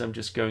doing is I'm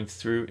just going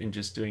through and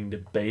just doing the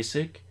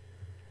basic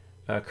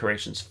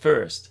corrections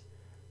first.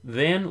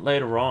 Then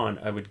later on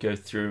I would go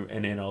through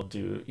and then I'll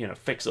do, you know,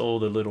 fix all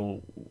the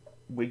little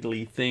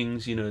wiggly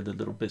things, you know, the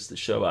little bits that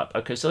show up.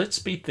 Okay, so let's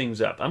speed things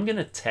up. I'm going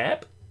to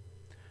tap.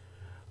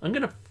 I'm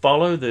going to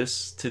follow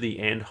this to the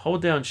end,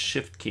 hold down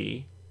Shift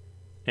key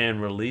and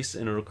release,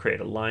 and it'll create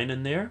a line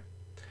in there.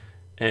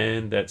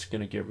 And that's going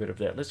to get rid of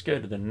that. Let's go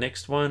to the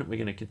next one. We're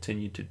going to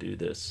continue to do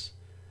this.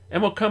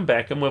 And we'll come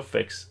back and we'll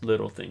fix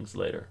little things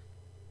later.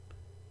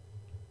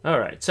 All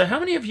right, so how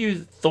many of you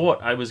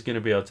thought I was going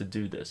to be able to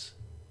do this?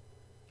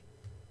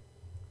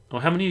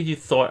 Or how many of you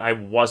thought I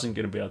wasn't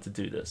going to be able to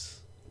do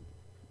this?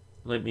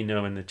 Let me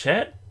know in the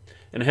chat.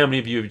 And how many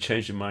of you have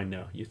changed your mind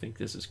now? You think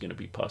this is going to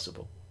be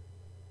possible?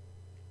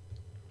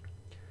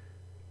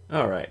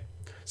 All right.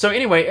 So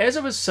anyway, as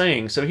I was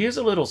saying, so here's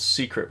a little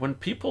secret. When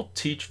people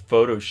teach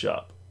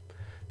Photoshop,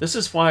 this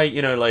is why,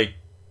 you know, like,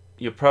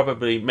 you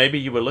probably, maybe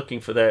you were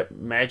looking for that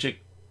magic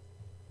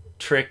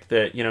trick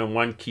that, you know,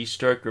 one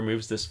keystroke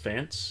removes this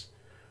fence,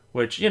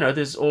 which, you know,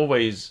 there's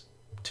always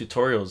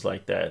tutorials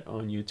like that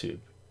on YouTube.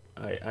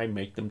 I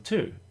make them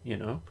too, you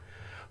know.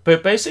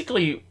 But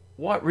basically,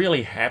 what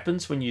really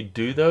happens when you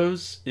do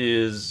those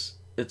is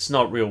it's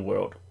not real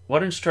world.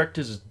 What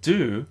instructors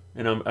do,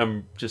 and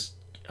I'm just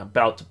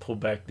about to pull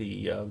back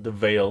the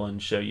veil and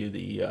show you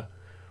the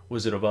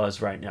Wizard of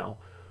Oz right now.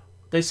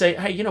 They say,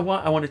 hey, you know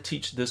what? I want to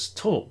teach this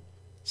tool.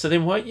 So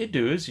then what you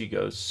do is you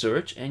go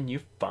search and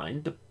you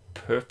find the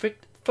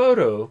perfect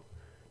photo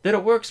that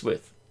it works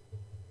with.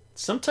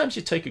 Sometimes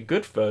you take a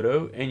good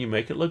photo and you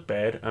make it look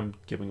bad. I'm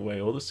giving away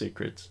all the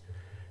secrets.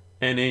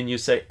 And then you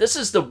say, this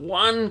is the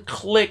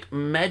one-click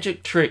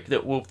magic trick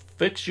that will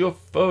fix your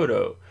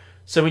photo.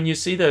 So when you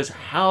see those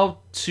how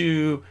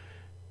to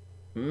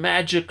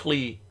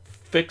magically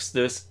fix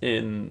this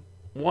in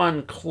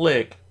one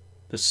click,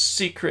 the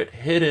secret,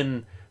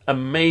 hidden,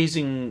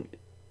 amazing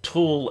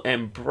tool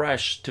and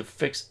brush to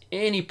fix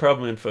any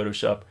problem in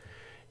Photoshop,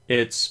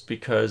 it's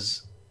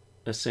because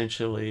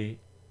essentially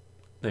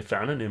they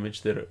found an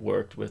image that it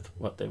worked with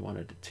what they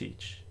wanted to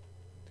teach.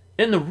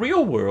 In the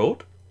real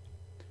world,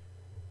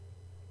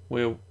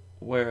 I'm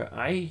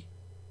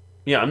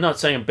not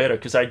saying I'm better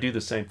because I do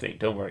the same thing.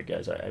 Don't worry,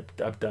 guys.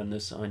 I've done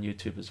this on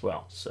YouTube as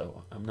well,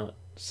 so I'm not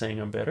saying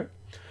I'm better.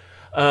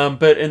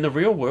 But in the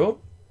real world,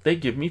 they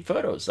give me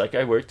photos. Like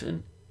I worked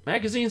in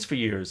magazines for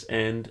years,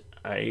 and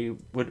I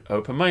would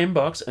open my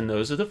inbox, and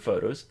those are the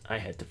photos I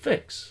had to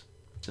fix.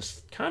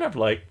 Just kind of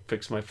like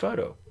fix my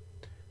photo.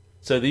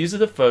 So these are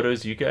the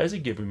photos you guys are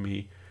giving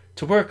me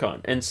to work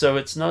on. And so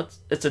it's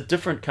a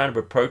different kind of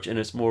approach, and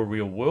it's more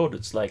real world.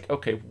 It's like,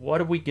 okay,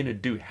 what are we going to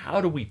do? How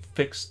do we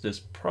fix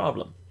this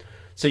problem?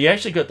 So you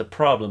actually got the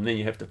problem, then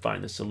you have to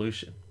find the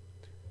solution.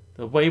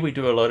 The way we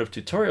do a lot of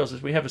tutorials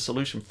is we have a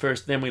solution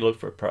first, then we look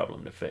for a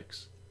problem to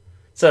fix.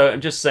 So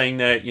I'm just saying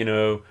that, you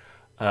know,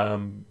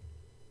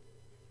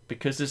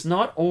 because there's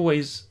not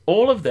always,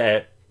 all of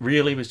that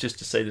really was just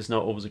to say there's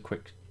not always a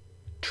quick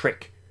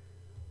trick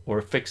or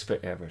a fix for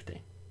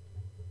everything.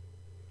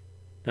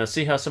 Now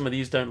see how some of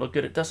these don't look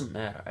good? It doesn't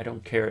matter. I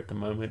don't care at the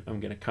moment. I'm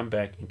going to come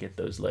back and get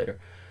those later.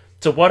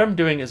 So what I'm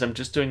doing is I'm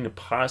just doing the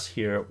pass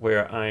here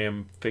where I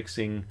am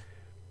fixing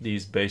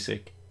these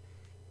basic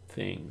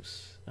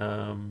things.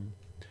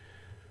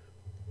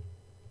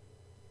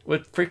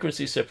 With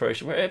frequency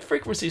separation, where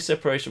frequency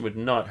separation would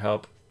not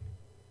help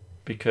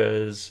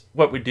because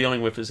what we're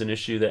dealing with is an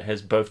issue that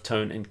has both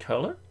tone and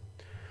color.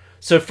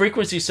 So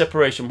frequency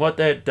separation, what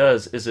that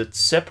does is it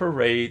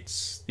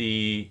separates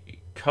the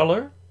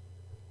color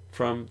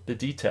from the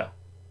detail.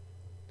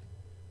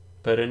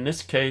 But in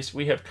this case,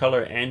 we have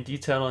color and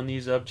detail on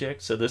these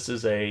objects, so this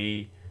is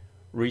a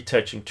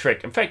retouching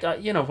trick. In fact,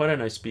 you know, why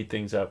don't I speed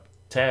things up?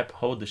 Tap,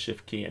 hold the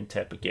shift key, and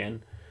tap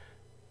again.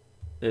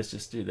 Let's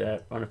just do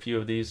that. On a few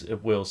of these,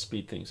 it will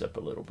speed things up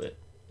a little bit.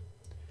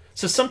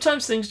 So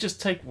sometimes things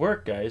just take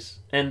work, guys.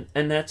 And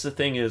that's the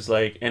thing is,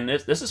 like, and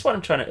this is what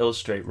I'm trying to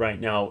illustrate right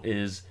now,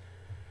 is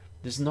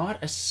there's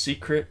not a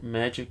secret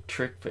magic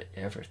trick for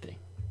everything.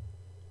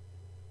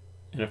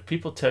 And if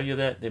people tell you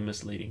that, they're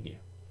misleading you.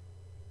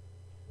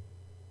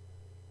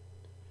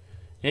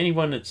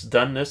 Anyone that's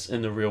done this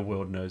in the real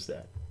world knows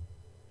that.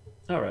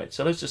 Alright,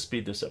 so let's just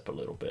speed this up a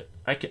little bit.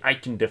 I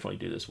can definitely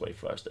do this way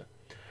faster.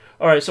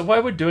 Alright, so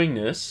while we're doing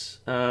this,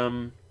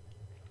 there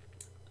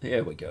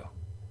we go.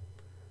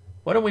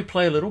 Why don't we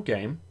play a little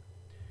game?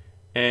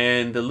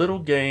 And the little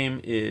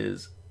game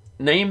is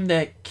name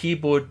that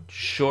keyboard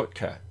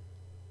shortcut.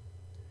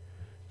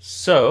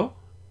 So,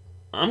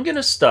 I'm going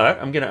to start.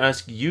 I'm going to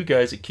ask you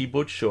guys a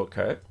keyboard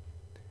shortcut.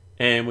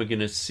 And we're going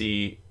to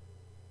see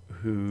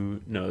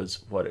who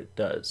knows what it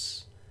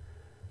does.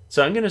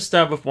 So I'm going to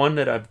start with one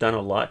that I've done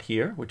a lot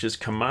here, which is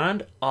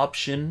Command,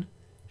 Option,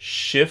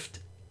 Shift,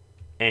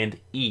 and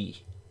E.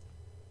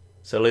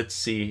 So let's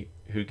see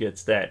who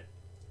gets that.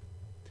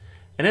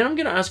 And then I'm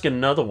going to ask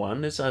another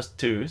one. Let's ask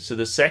two. So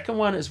the second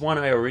one is one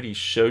I already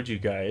showed you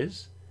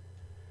guys.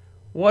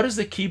 What is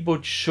the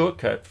keyboard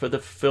shortcut for the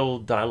fill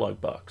dialog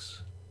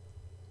box?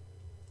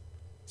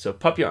 So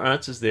pop your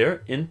answers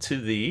there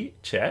into the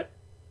chat.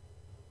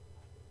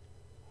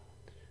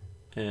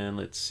 And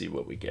let's see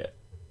what we get.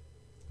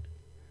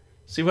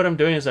 See, what I'm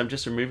doing is I'm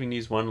just removing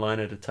these one line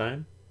at a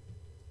time.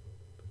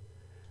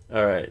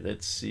 Alright,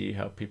 let's see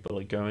how people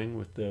are going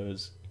with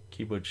those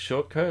keyboard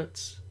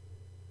shortcuts.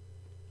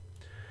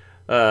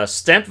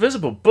 Stamped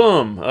visible,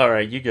 boom!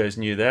 Alright, you guys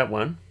knew that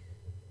one.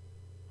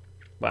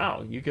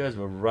 Wow, you guys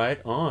were right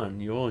on.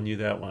 You all knew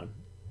that one.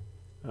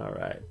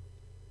 Alright,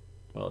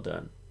 well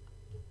done.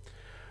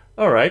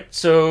 Alright,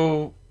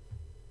 so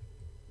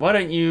why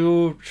don't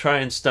you try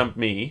and stump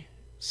me?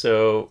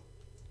 So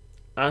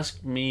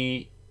ask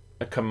me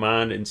a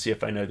command and see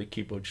if I know the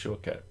keyboard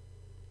shortcut.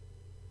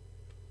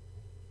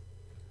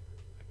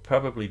 I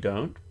probably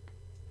don't,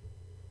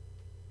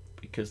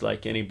 because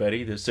like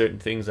anybody, there's certain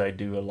things I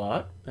do a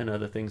lot and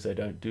other things I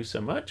don't do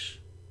so much.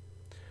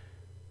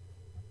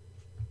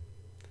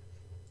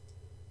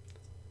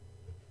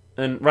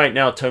 And right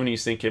now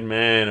Tony's thinking,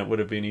 man, it would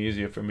have been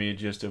easier for me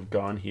just to have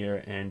gone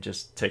here and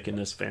just taken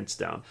this fence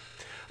down.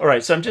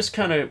 Alright, so I'm just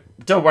kind of,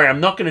 don't worry, I'm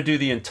not going to do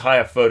the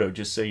entire photo,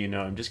 just so you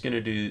know. I'm just going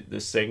to do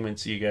the segment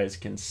so you guys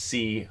can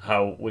see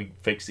how we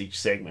fix each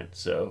segment.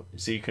 So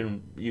you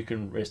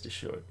can rest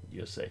assured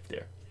you're safe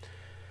there.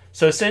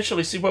 So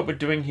essentially, see what we're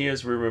doing here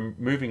is we're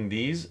removing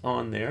these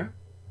on there.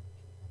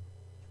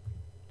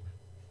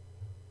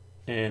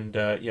 And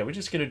yeah, we're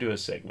just going to do a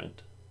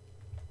segment.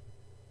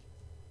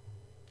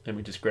 Let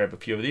me just grab a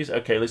few of these.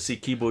 Okay, let's see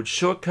keyboard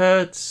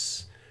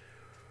shortcuts.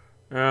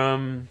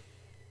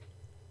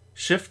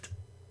 Shift.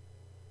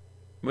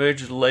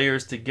 Merge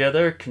layers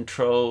together.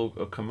 Control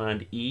or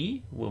Command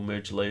E will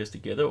merge layers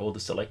together, all the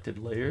selected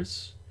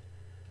layers.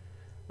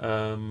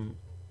 Control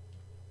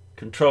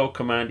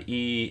Command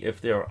E,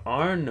 if there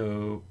are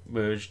no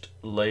merged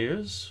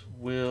layers,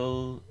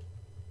 will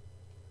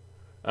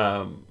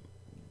hang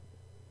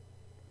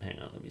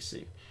on, let me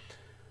see.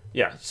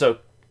 Yeah, so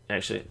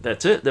actually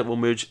that's it. That will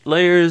merge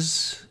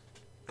layers.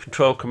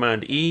 Control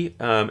Command E,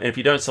 and if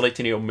you don't select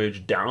any, it'll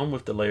merge down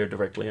with the layer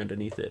directly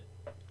underneath it.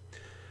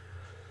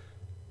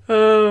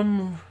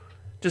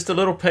 Just a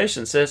little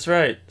patience, that's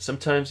right.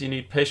 Sometimes you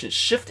need patience.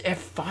 Shift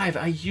F5,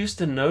 I used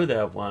to know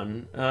that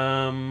one.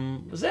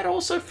 Was that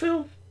also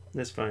Phil?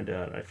 Let's find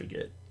out, I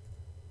forget.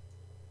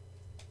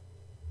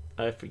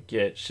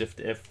 Shift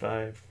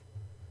F5.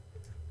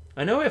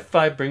 I know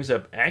F5 brings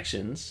up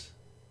actions.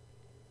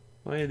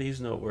 Why are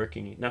these not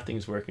working?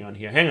 Nothing's working on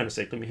here. Hang on a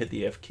sec, let me hit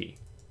the F key.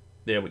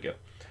 There we go.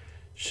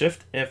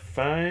 Shift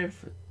F5.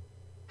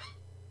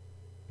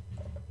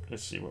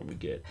 Let's see what we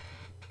get.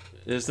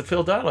 Is the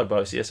fill dialog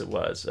box? Yes, it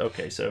was.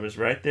 Okay, so it was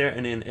right there,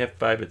 and then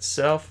F5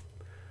 itself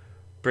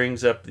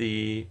brings up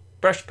the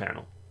brush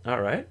panel.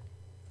 All right.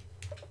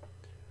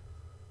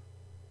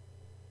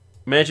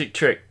 Magic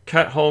trick: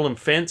 cut hole in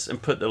fence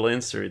and put the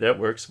lens through. That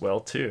works well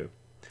too.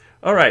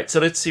 All right, so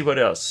let's see what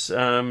else.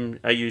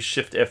 I use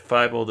Shift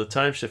F5 all the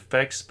time. Shift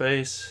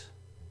backspace.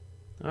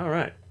 All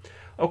right.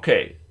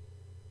 Okay.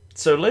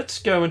 So let's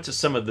go into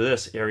some of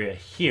this area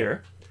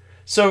here.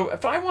 So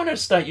if I want to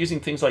start using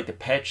things like the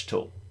patch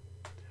tool,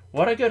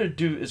 what I got to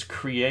do is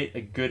create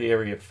a good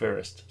area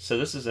first. So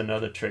this is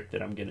another trick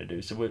that I'm going to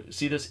do. So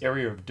see this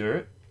area of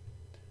dirt?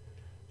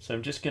 So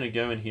I'm just going to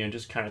go in here and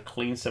just kind of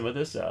clean some of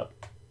this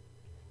up.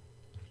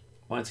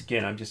 Once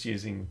again, I'm just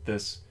using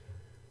this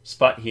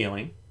spot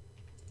healing.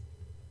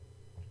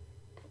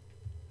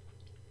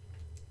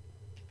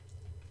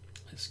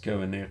 Let's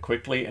go in there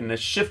quickly. And the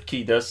shift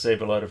key does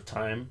save a lot of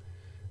time.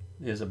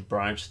 There's a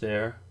branch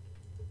there.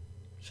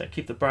 Should I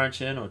keep the branch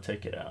in or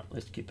take it out?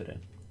 Let's keep it in.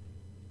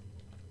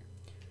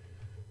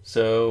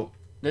 So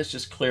let's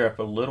just clear up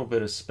a little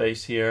bit of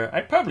space here.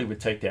 I probably would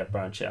take that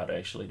branch out,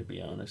 actually, to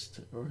be honest.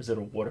 Or is it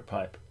a water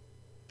pipe?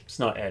 It's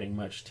not adding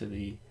much to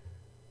the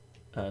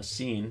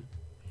scene.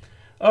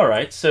 All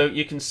right, so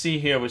you can see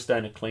here we're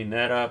starting to clean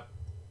that up.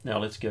 Now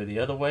let's go the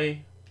other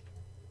way.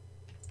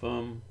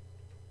 Boom.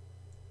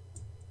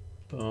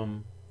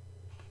 Boom.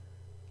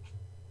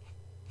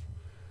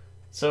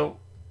 So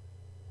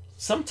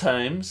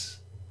sometimes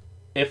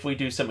if we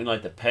do something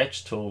like the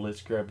patch tool,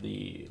 let's grab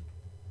the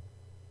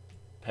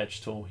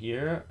patch tool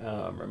here,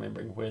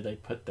 remembering where they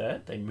put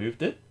that. They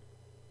moved it.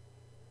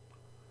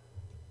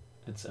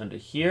 It's under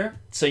here.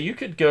 So you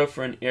could go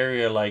for an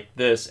area like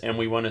this, and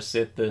we want to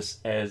set this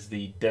as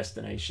the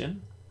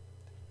destination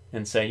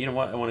and say, you know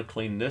what, I want to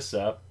clean this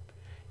up.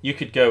 You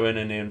could go in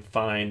and then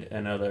find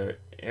another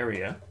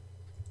area.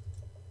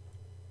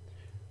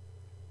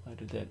 Why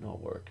did that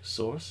not work?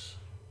 Source.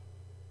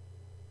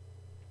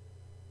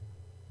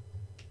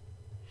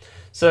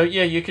 So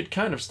yeah, you could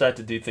kind of start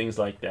to do things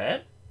like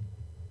that.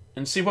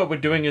 And see, what we're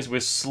doing is we're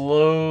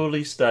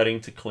slowly starting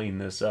to clean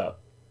this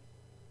up.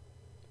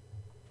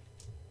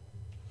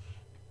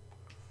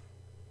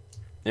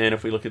 And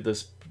if we look at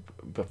this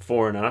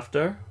before and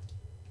after,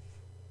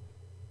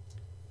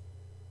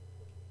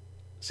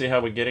 see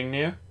how we're getting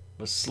there?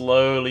 We're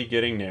slowly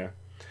getting there.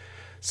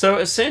 So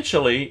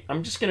essentially,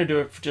 I'm just going to do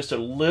it for just a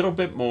little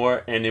bit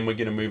more, and then we're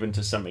going to move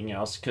into something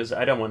else because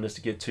I don't want this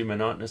to get too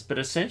monotonous. But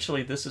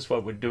essentially, this is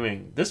what we're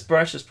doing. This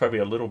brush is probably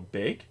a little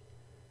big.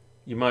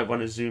 You might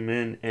want to zoom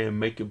in and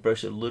make your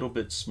brush a little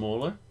bit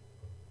smaller.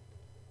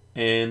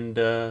 And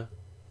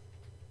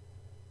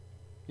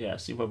yeah,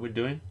 see what we're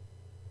doing?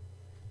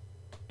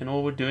 And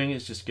all we're doing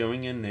is just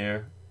going in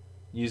there,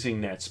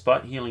 using that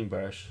spot healing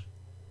brush.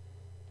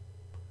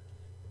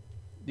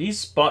 These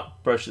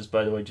spot brushes,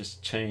 by the way,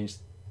 just changed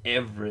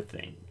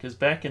everything. Because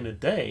back in the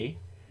day,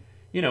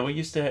 you know, we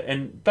used to,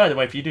 and by the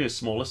way, if you do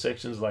smaller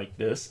sections like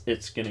this,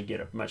 it's going to get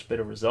a much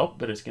better result,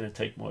 but it's going to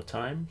take more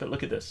time. But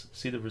look at this.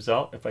 See the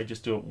result? If I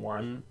just do it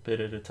one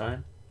bit at a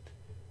time,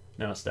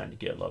 now it's starting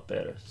to get a lot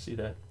better. See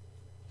that?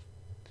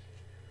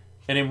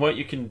 And then what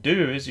you can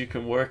do is you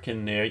can work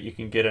in there, you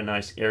can get a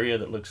nice area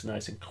that looks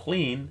nice and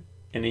clean,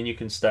 and then you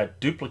can start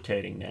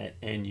duplicating that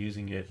and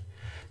using it.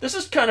 This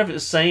is kind of the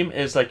same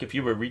as like if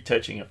you were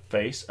retouching a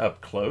face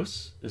up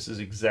close. This is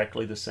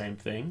exactly the same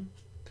thing.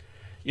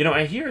 You know,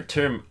 I hear a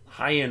term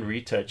high-end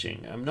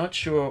retouching. I'm not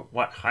sure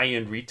what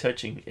high-end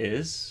retouching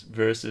is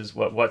versus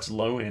what's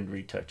low-end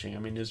retouching. I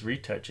mean, there's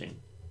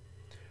retouching.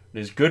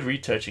 There's good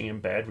retouching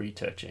and bad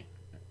retouching.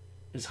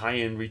 Is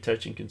high-end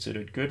retouching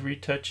considered good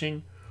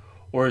retouching?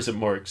 Or is it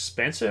more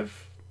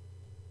expensive?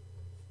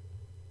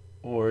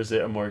 Or is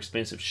it a more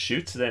expensive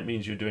shoot? So that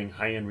means you're doing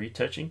high-end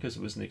retouching because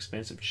it was an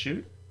expensive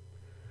shoot?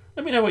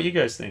 Let me know what you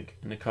guys think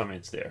in the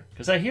comments there.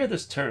 Because I hear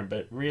this term,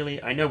 but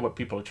really, I know what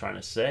people are trying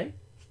to say.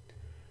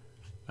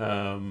 You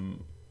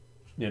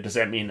know, does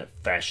that mean that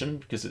fashion,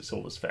 because it's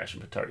always fashion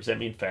photography, does that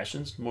mean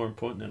fashion's more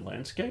important than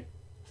landscape?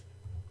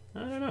 I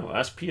don't know.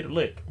 Ask Peter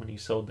Lick when he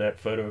sold that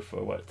photo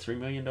for, what, $3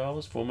 million?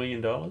 $4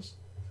 million?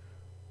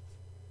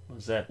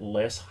 Was that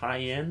less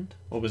high-end?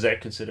 Or was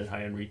that considered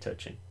high-end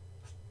retouching?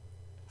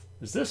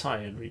 Is this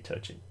high-end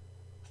retouching?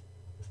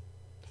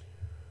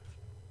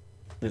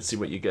 Let's see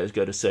what you guys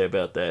got to say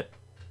about that.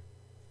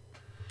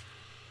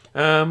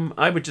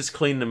 I would just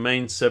clean the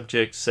main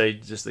subject, say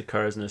just the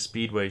cars in a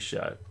speedway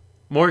shot.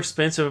 More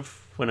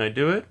expensive when I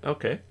do it?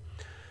 Okay.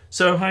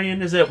 So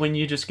high-end is that when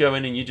you just go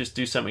in and you just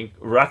do something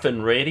rough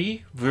and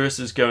ready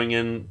versus going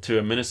into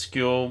a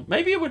minuscule.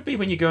 Maybe it would be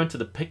when you go into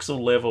the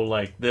pixel level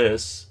like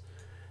this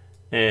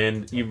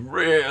and you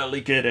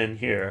really get in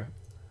here.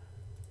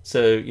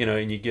 So, you know,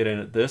 and you get in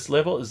at this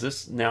level. Is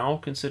this now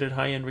considered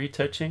high-end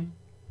retouching?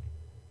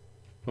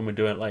 When we're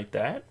doing it like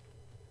that?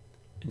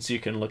 And so you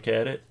can look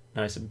at it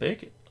nice and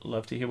big. I'd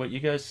love to hear what you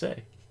guys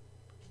say.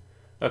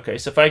 Okay,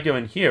 so if I go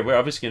in here, we're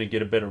obviously going to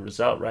get a better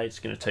result, right? It's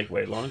going to take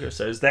way longer.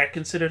 So is that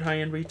considered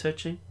high-end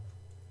retouching?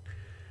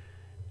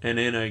 And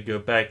then I go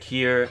back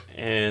here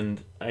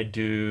and I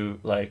do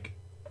like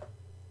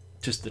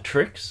just the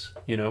tricks.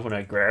 You know, when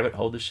I grab it,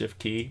 hold the shift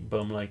key,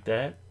 boom, like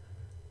that.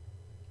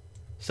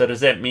 So does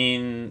that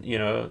mean, you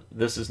know,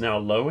 this is now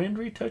low-end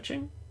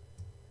retouching?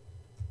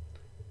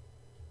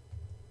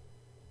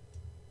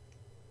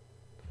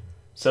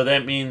 So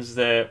that means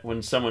that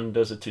when someone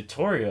does a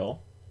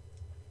tutorial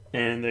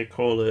and they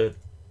call it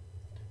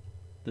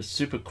the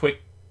super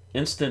quick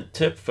instant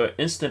tip for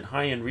instant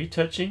high-end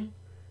retouching,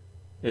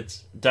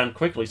 it's done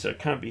quickly, so it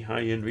can't be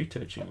high-end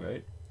retouching,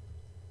 right?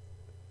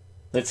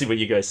 Let's see what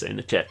you guys say in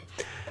the chat.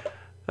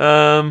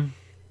 A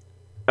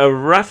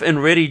rough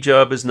and ready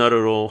job is not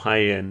at all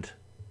high-end.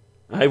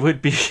 I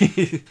would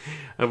be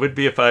I would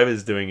be if I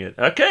was doing it.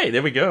 Okay,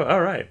 there we go.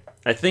 All right.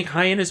 I think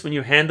high-end is when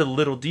you handle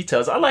little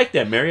details. I like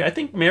that, Mary. I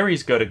think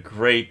Mary's got a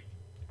great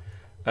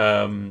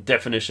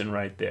definition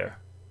right there.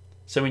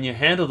 So when you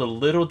handle the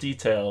little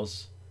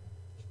details,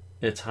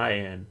 it's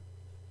high-end.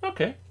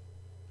 Okay,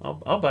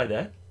 I'll buy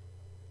that.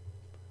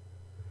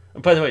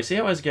 And by the way, see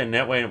how I was getting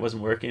that way and it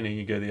wasn't working and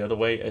you go the other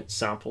way? It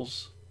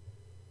samples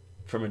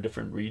from a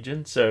different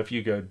region. So if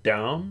you go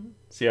down,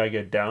 see how I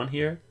go down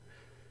here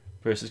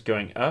versus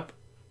going up,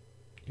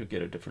 you'll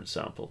get a different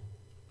sample.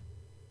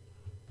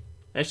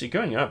 Actually,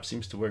 going up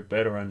seems to work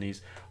better on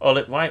these. Oh,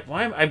 why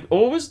am I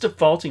always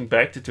defaulting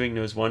back to doing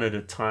those one at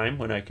a time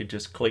when I could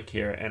just click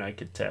here and I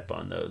could tap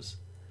on those?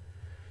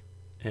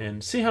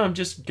 And see how I'm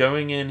just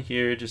going in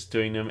here, just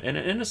doing them. And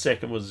in a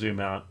second, we'll zoom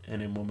out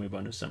and then we'll move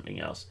on to something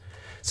else.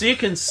 So you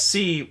can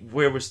see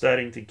where we're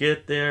starting to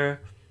get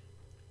there.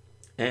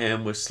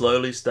 And we're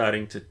slowly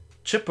starting to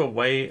chip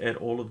away at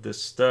all of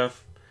this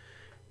stuff.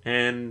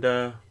 And,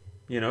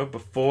 you know,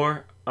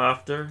 before,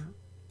 after.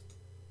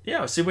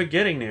 Yeah, see, we're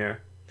getting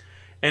there.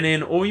 And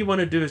then all you want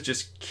to do is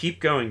just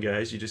keep going,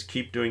 guys. You just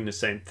keep doing the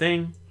same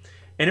thing.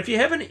 And if you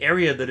have an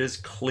area that is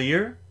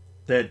clear,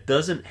 that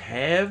doesn't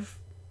have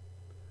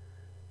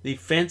the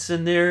fence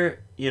in there,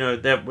 you know,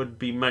 that would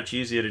be much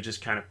easier to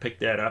just kind of pick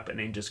that up and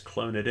then just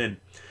clone it in.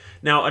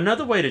 Now,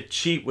 another way to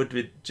cheat would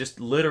be just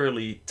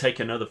literally take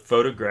another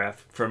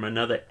photograph from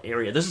another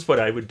area. This is what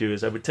I would do,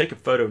 is I would take a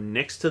photo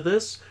next to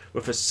this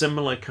with a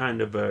similar kind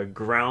of a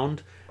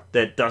ground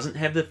that doesn't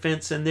have the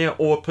fence in there,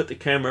 or put the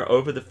camera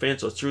over the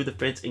fence or through the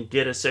fence and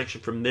get a section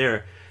from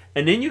there.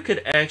 And then you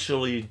could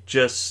actually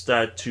just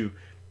start to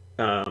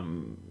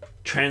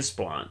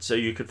transplant. So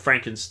you could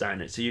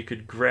Frankenstein it. So you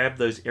could grab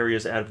those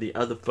areas out of the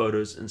other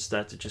photos and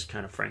start to just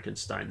kind of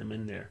Frankenstein them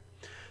in there.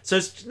 So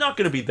it's not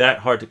going to be that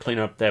hard to clean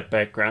up that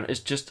background.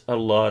 It's just a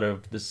lot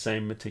of the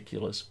same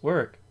meticulous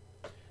work.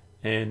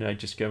 And I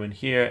just go in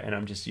here and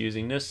I'm just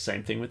using this.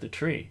 Same thing with the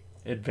tree.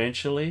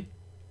 Eventually,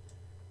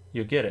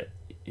 you'll get it.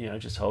 You know,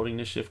 just holding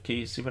the shift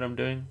key. See what I'm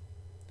doing?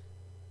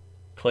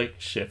 Click,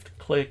 shift,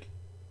 click,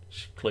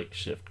 click,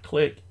 shift,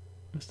 click.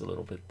 Just a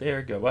little bit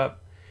there. Go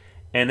up.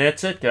 And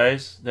that's it,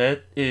 guys.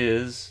 That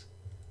is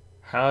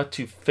how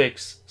to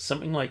fix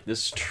something like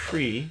this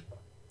tree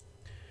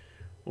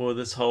or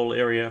this whole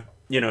area.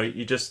 You know,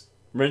 you just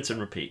rinse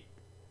and repeat.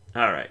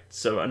 All right.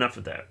 So enough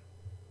of that.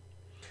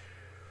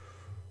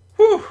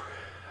 Whew.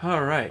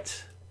 All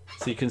right.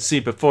 So you can see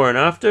before and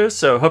after.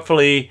 So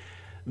hopefully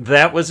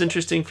that was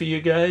interesting for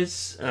you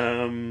guys.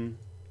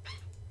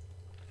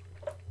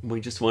 We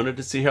just wanted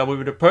to see how we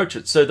would approach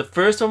it. So the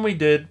first one we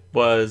did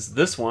was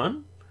this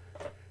one,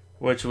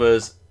 which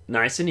was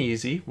nice and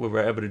easy. We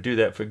were able to do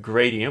that for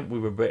gradient. We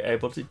were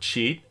able to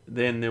cheat.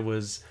 Then there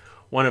was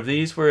one of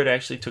these where it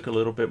actually took a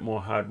little bit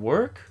more hard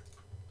work.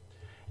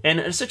 And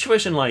in a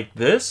situation like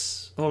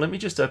this, well, let me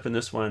just open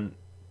this one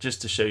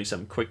just to show you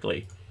something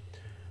quickly.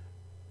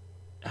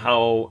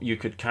 How you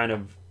could kind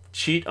of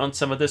cheat on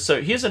some of this.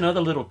 So here's another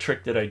little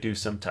trick that I do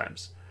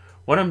sometimes.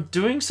 When I'm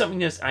doing something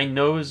that I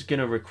know is going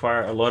to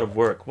require a lot of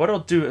work, what I'll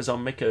do is I'll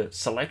make a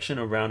selection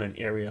around an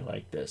area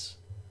like this.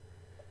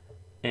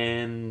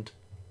 And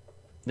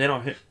then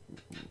I'll hit,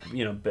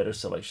 you know, better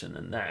selection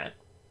than that.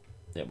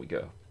 There we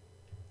go.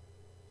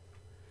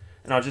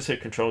 And I'll just hit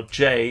Control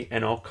J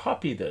and I'll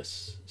copy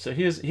this. So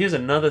here's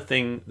another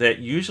thing that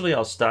usually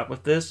I'll start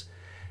with this.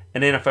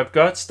 And then if I've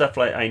got stuff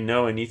like I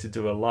know I need to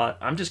do a lot,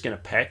 I'm just going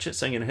to patch it.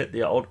 So I'm going to hit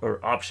the Alt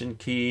or Option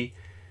key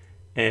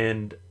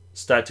and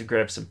start to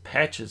grab some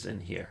patches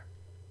in here.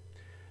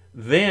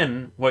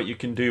 Then what you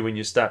can do when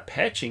you start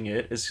patching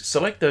it is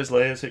select those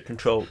layers, hit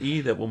Control E,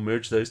 that will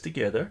merge those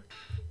together.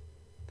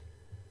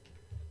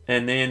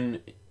 And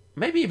then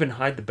maybe even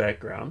hide the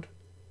background.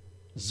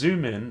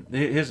 Zoom in.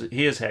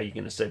 Here's how you're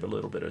going to save a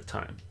little bit of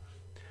time.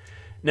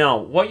 Now,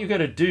 what you got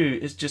to do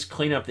is just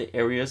clean up the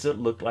areas that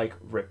look like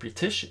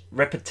reputation.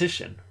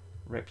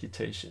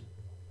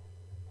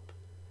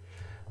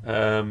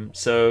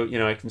 So, you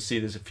know, I can see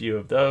there's a few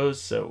of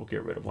those, so we'll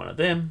get rid of one of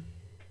them.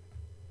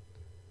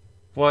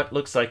 What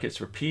looks like it's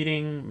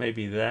repeating,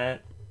 maybe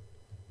that.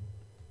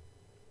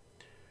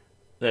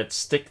 That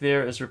stick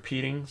there is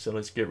repeating, so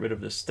let's get rid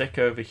of the stick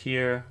over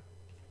here.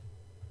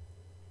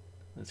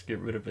 Let's get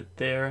rid of it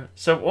there.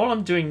 So all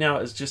I'm doing now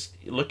is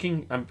just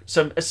looking.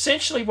 So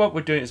essentially what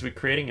we're doing is we're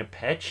creating a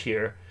patch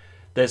here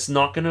that's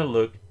not going to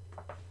look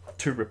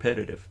too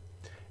repetitive.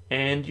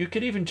 And you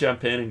could even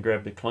jump in and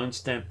grab the clone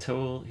stamp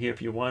tool here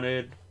if you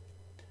wanted.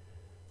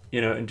 You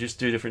know, and just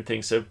do different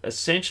things. So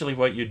essentially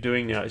what you're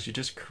doing now is you're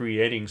just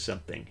creating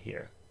something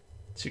here.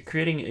 So you're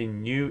creating a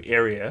new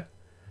area.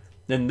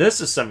 Then this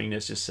is something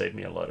that's just saved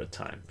me a lot of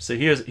time. So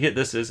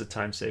this is a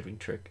time-saving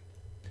trick.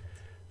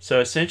 So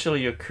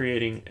essentially you're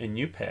creating a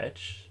new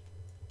patch.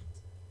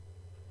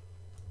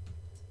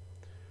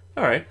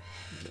 All right,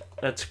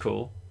 that's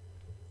cool.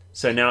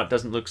 So now it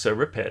doesn't look so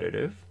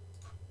repetitive.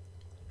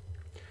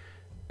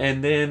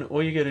 And then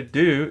all you got to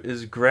do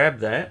is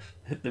grab that,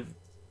 hit the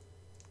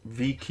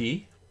V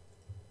key,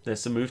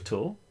 that's the move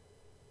tool,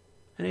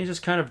 and you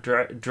just kind of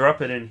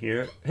drop it in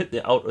here, hit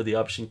the Alt or the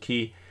Option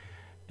key,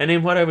 and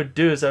then what I would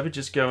do is I would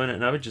just go in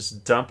and I would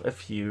just dump a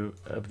few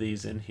of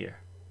these in here.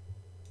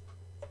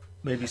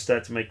 Maybe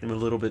start to make them a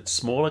little bit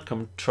smaller.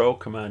 Control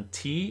Command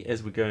T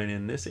as we're going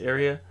in this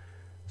area.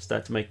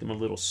 Start to make them a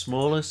little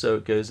smaller so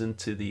it goes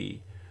into the,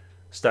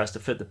 starts to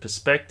fit the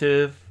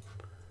perspective.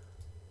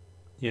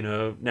 You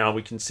know, now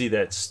we can see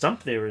that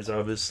stump there is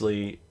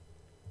obviously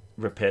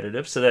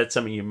repetitive. So that's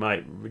something you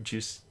might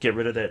get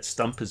rid of that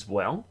stump as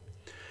well.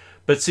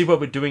 But see what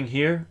we're doing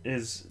here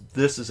is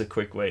this is a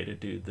quick way to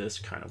do this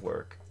kind of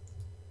work.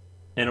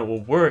 And it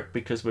will work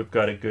because we've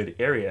got a good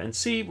area. And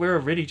see, we're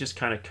already just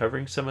kind of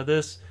covering some of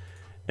this.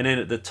 And then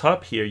at the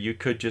top here, you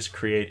could just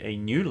create a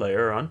new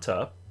layer on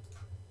top.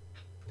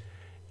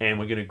 And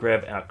we're going to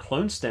grab our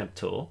clone stamp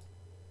tool.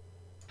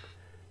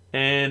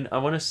 And I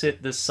want to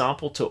set this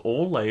sample to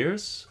all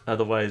layers,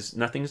 otherwise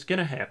nothing's going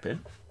to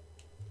happen.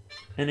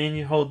 And then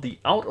you hold the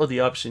Alt or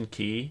the Option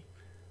key,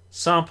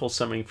 sample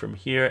something from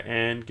here,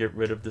 and get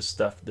rid of the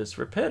stuff that's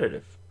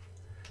repetitive.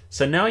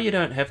 So now you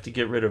don't have to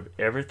get rid of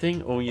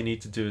everything. All you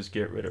need to do is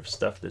get rid of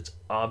stuff that's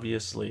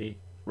obviously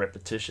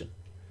repetition.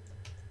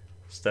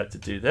 Start to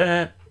do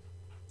that.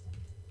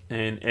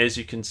 And as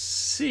you can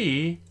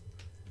see,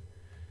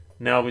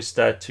 now we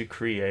start to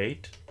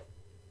create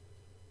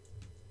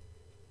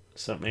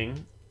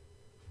something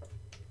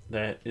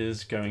that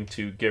is going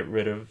to get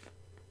rid of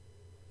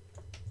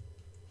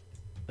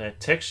that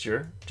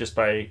texture just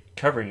by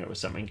covering it with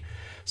something.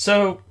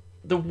 So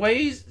the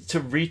ways to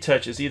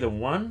retouch is either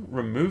 1,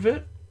 remove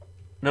it,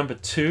 number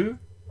 2,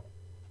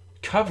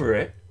 cover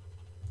it,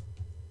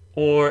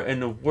 or in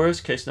the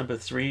worst case, number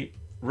 3,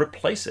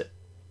 replace it.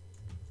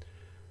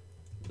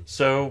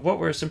 So what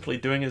we're simply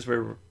doing is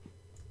we're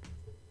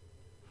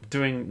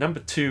doing number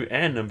 2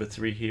 and number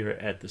 3 here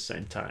at the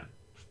same time.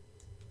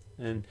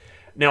 And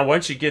now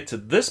once you get to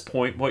this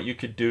point, what you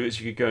could do is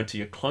you could go into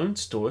your clone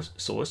source,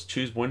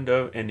 choose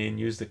window, and then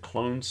use the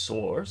clone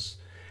source.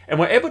 And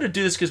we're able to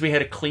do this because we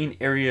had a clean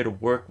area to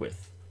work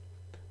with.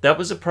 That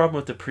was a problem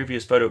with the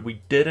previous photo.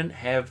 We didn't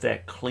have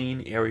that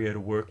clean area to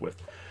work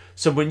with.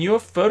 So when you're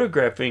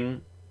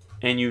photographing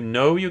and you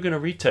know you're going to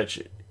retouch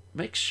it,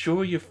 make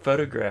sure you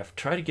photograph.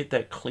 Try to get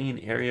that clean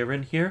area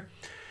in here.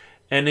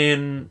 And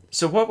then,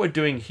 so what we're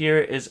doing here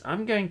is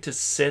I'm going to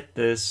set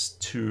this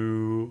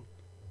to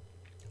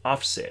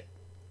offset.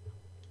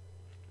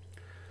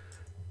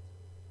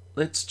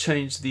 Let's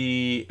change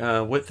the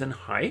width and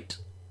height.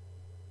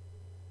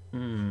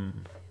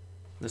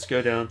 Let's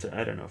go down to,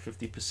 I don't know,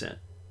 50%.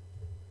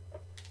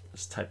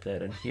 Let's type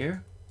that in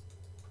here.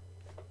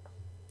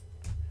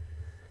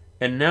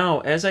 And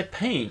now as I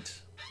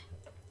paint,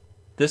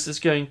 this is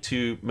going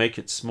to make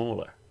it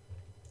smaller.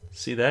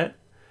 See that?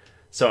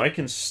 So I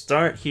can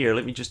start here.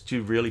 Let me just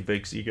do really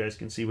big so you guys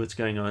can see what's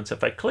going on. So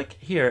if I click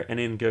here and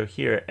then go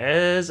here,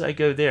 as I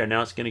go there,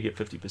 now it's going to get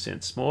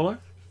 50% smaller.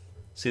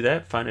 See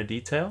that? Finer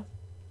detail.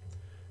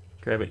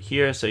 Grab it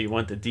here. So you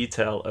want the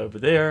detail over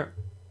there.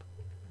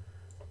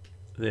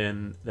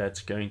 Then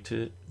that's going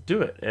to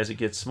do it as it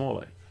gets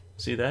smaller.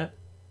 See that?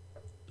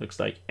 Looks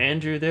like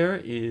Andrew there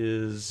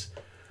is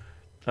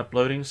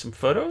uploading some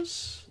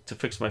photos to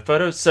fix my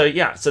photos. So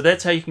yeah, so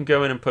that's how you can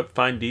go in and put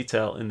fine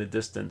detail in the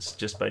distance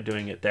just by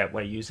doing it that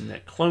way using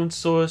that clone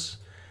source.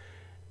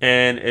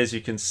 And as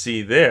you can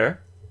see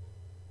there,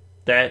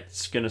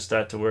 that's going to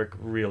start to work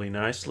really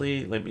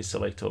nicely. Let me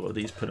select all of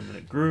these, put them in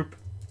a group.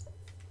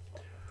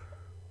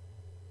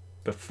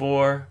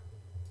 Before,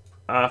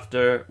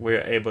 after,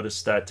 we're able to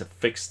start to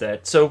fix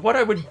that. So what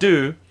I would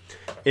do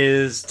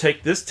is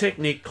take this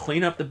technique,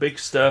 clean up the big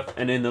stuff,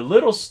 and then the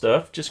little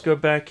stuff, just go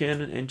back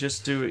in and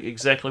just do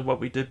exactly what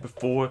we did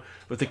before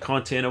with the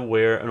content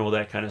aware and all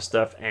that kind of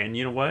stuff. And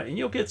you know what? And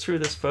you'll get through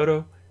this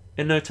photo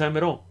in no time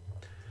at all.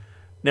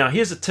 Now,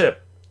 here's a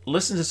tip.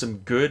 Listen to some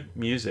good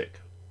music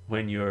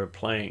when you're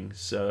playing.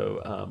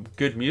 So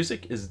good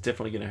music is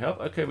definitely going to help.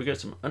 Okay, we got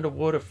some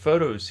underwater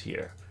photos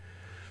here.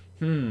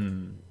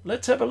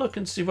 Let's have a look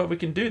and see what we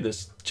can do.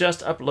 This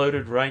just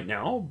uploaded right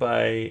now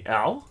by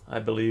Al. I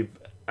believe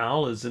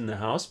Al is in the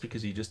house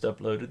because he just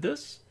uploaded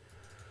this.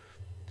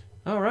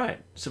 All right,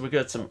 so we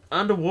got some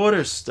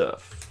underwater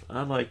stuff.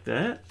 I like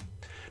that.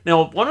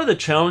 Now, one of the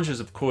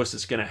challenges, of course,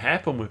 that's going to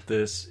happen with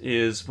this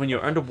is when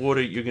you're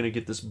underwater, you're going to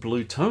get this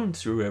blue tone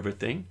through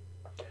everything.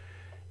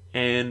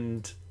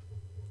 And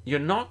you're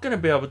not going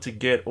to be able to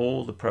get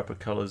all the proper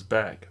colors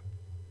back.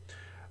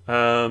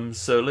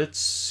 So let's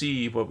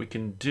see what we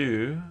can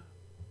do.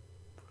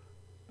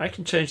 I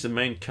can change the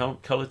main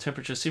color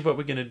temperature. See what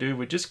we're going to do.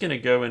 We're just going to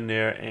go in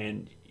there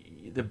and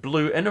the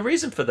blue. And the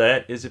reason for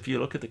that is if you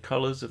look at the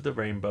colors of the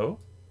rainbow,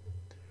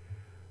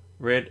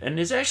 red, and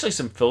there's actually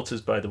some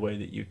filters, by the way,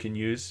 that you can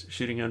use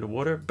shooting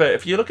underwater. But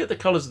if you look at the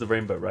colors of the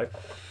rainbow, right?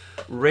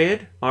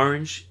 Red,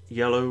 orange,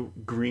 yellow,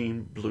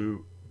 green,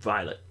 blue,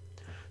 violet.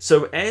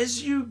 So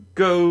as you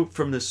go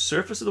from the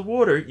surface of the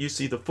water, you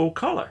see the full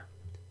color.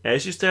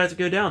 As you start to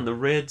go down, the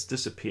reds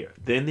disappear.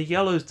 Then the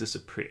yellows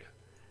disappear.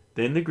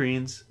 Then the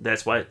greens.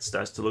 That's why it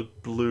starts to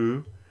look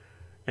blue.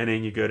 And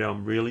then you go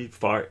down really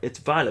far. It's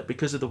violet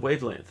because of the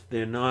wavelength.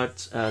 They're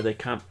not. They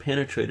can't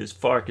penetrate as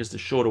far because the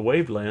shorter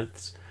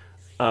wavelengths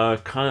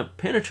can't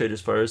penetrate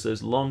as far as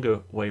those longer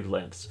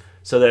wavelengths.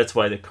 So that's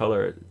why the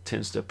color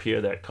tends to appear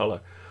that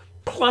color.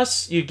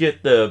 Plus, you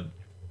get the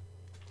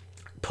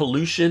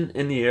pollution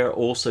in the air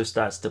also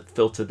starts to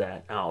filter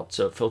that out.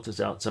 So it filters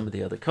out some of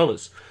the other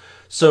colors.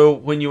 So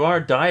when you are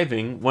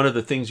diving, one of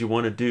the things you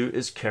want to do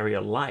is carry a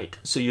light.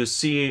 So you'll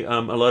see a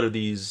lot of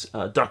these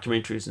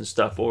documentaries and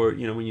stuff, or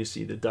when you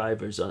see the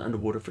divers on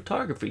underwater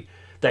photography,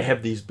 they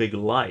have these big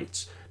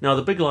lights. Now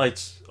the big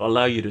lights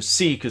allow you to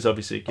see because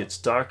obviously it gets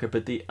darker,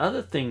 but the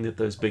other thing that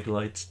those big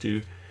lights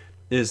do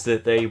is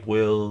that they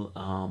will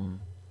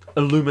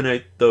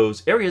illuminate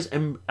those areas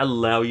and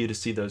allow you to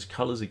see those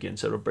colors again,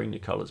 so it'll bring the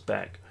colors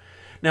back.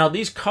 Now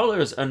these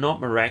colors are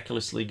not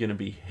miraculously going to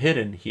be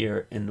hidden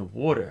here in the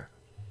water.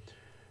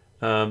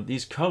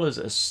 These colors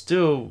are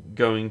still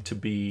going to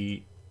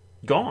be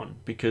gone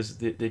because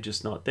they're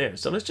just not there.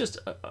 So let's just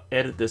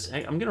edit this.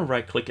 I'm going to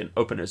right click and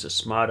open as a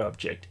smart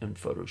object in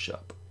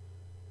Photoshop.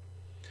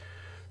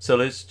 So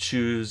let's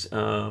choose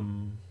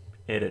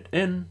edit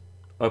in,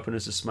 open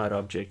as a smart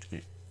object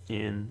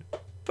in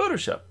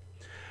Photoshop.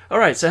 All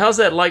right, so how's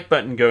that like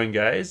button going,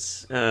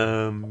 guys?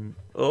 Oh,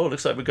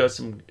 looks like we got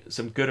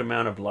some good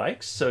amount of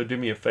likes. So do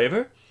me a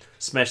favor,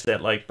 smash that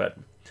like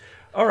button.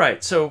 All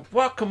right, so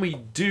what can we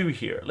do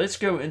here? Let's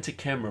go into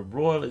Camera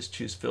Raw. Let's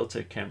choose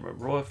Filter, Camera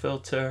Raw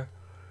Filter.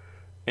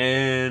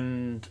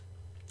 And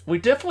we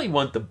definitely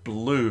want the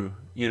blue.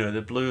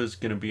 The blue is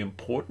going to be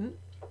important.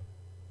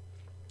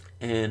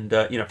 And,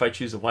 if I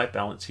choose a white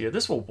balance here,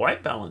 this will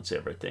white balance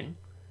everything.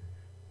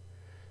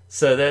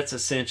 So that's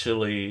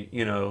essentially,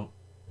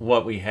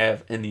 what we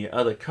have in the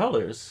other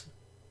colors.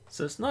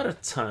 So it's not a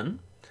ton.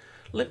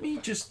 Let me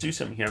just do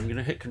something here. I'm going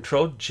to hit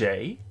Control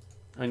J.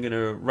 I'm going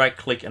to right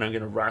click and I'm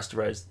going to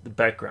rasterize the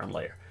background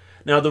layer.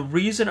 Now the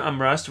reason I'm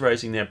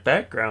rasterizing that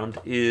background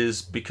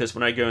is because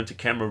when I go into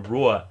Camera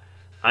Raw,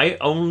 I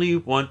only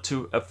want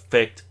to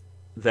affect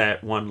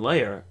that one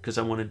layer because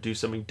I want to do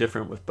something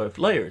different with both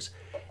layers.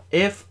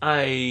 If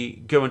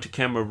I go into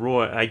Camera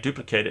Raw, I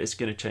duplicate it, it's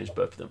going to change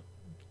both of them,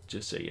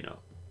 just so you know.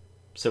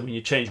 So when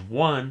you change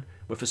one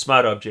with a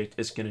smart object,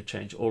 it's going to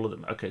change all of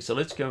them. Okay, so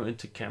let's go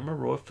into Camera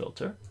Raw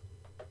Filter.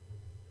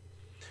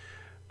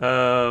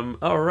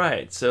 All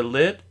right, so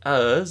let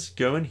us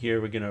go in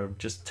here. We're going to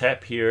just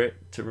tap here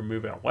to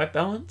remove our white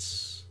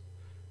balance,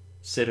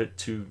 set it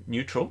to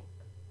neutral,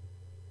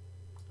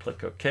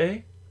 click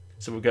OK.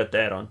 So we've got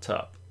that on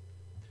top.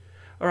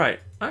 All right,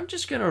 I'm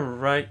just going to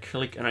right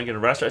click and I'm going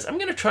to rasterize. I'm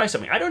going to try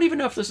something. I don't even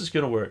know if this is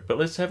going to work, but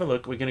let's have a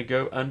look. We're going to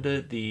go under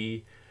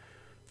the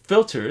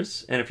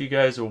filters, and if you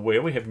guys are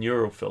aware, we have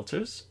neural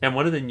filters, and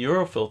one of the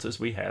neural filters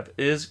we have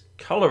is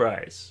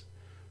colorize.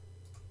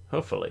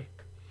 Hopefully.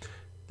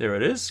 There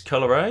it is,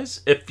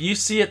 colorize. If you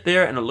see it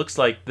there and it looks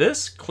like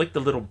this, click the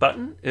little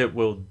button. It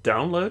will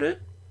download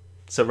it.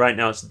 So right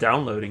now it's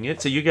downloading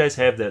it. So you guys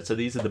have that. So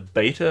these are the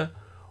beta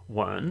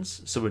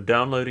ones. So we're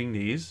downloading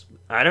these.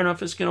 I don't know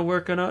if it's going to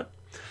work or not,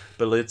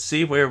 but let's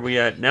see where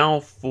we're at now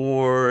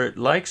for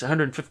likes.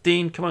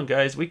 115. Come on,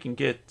 guys. We can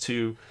get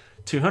to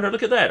 200.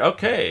 Look at that.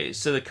 Okay,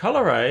 so the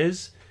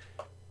colorize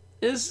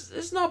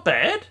is not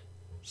bad.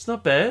 It's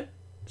not bad.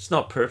 It's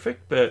not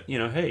perfect, but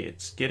hey,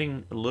 it's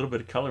getting a little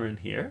bit of color in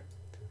here.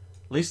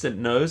 At least it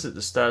knows that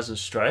the stars and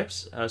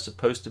stripes are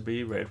supposed to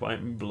be red, white,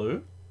 and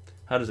blue.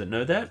 How does it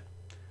know that?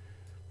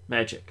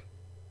 Magic.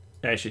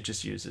 Actually, it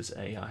just uses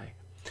AI.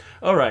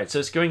 All right, so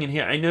it's going in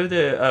here. I know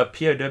the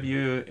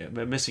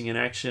POW, missing in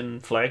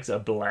action flags, are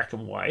black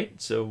and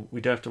white, so we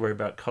don't have to worry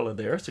about color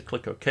there. So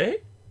click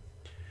OK.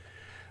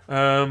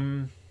 All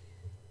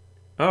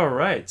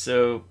right,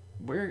 so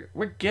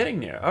we're getting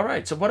there. All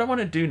right, so what I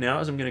want to do now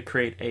is I'm going to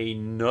create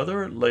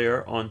another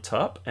layer on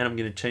top, and I'm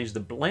going to change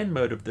the blend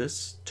mode of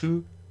this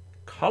to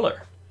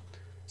color.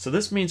 So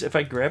this means if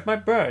I grab my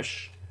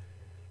brush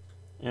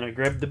and I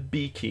grab the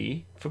B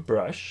key for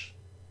brush,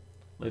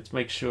 let's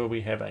make sure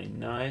we have a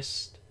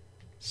nice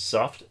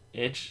soft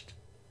edged,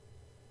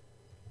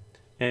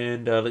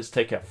 and let's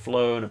take our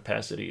flow and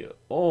opacity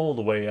all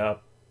the way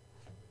up,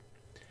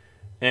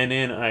 and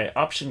then I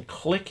option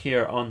click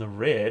here on the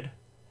red.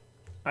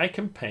 I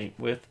can paint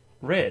with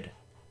red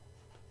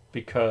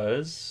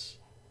because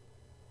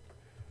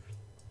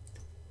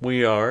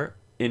we are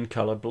in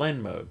color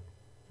blend mode.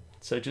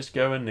 So just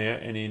go in there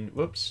and then,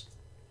 whoops.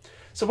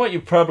 So what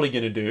you're probably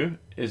going to do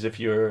is, if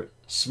you're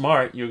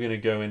smart, you're going to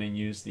go in and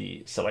use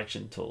the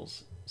selection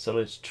tools. So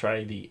let's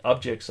try the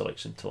object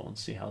selection tool and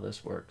see how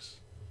this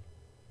works.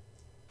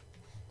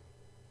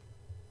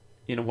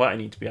 You know what? I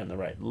need to be on the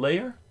right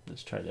layer.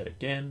 Let's try that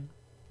again.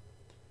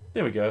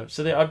 There we go.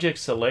 So the object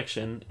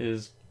selection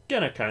is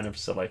going to kind of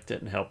select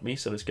it and help me.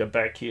 So let's go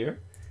back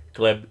here,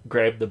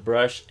 grab the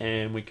brush,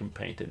 and we can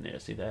paint in there.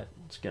 See that?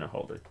 It's going to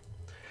hold it.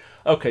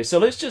 Okay, so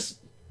let's just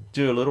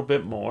do a little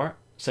bit more.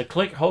 So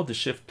click, hold the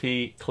Shift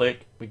P,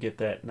 click, we get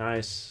that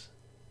nice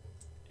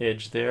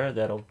edge there.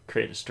 That'll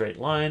create a straight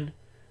line.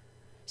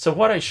 So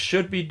what I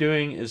should be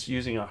doing is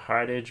using a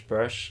hard edge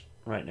brush.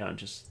 Right now I'm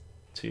just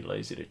too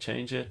lazy to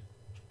change it.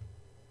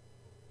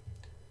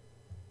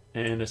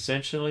 And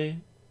essentially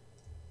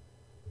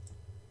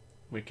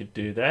we could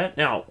do that.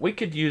 Now we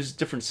could use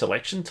different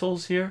selection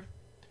tools here.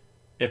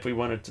 If we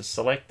wanted to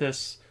select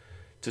this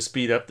to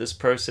speed up this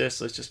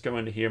process, let's just go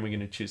into here and we're going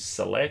to choose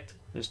select.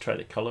 Let's try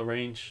the color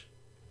range.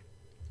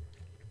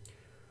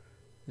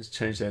 Let's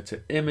change that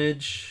to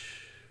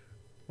image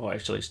Well,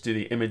 actually, let's do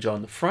the image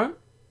on the front.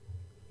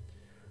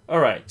 All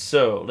right,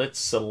 so let's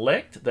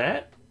select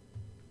that.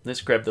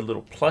 Let's grab the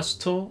little plus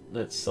tool.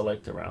 Let's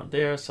select around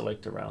there,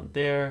 select around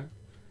there,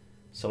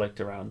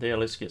 select around there.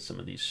 Let's get some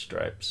of these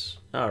stripes.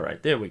 All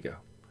right, there we go.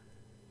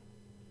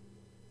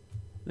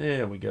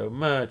 There we go,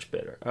 much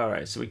better. All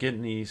right, so we're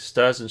getting these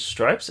stars and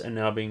stripes and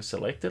now being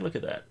selected. Look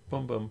at that.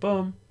 Boom, boom,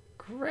 boom.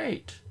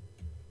 Great.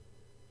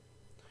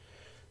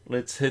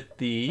 Let's hit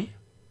the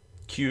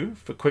Q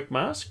for quick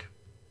mask.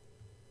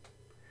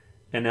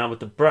 And now with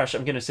the brush,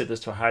 I'm going to set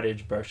this to a hard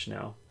edge brush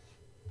now,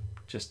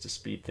 just to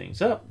speed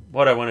things up.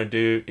 What I want to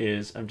do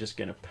is I'm just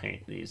going to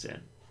paint these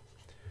in.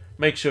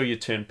 Make sure you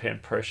turn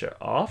pen pressure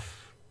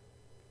off.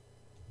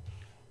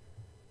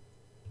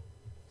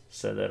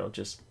 So that'll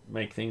just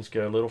make things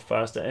go a little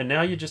faster. And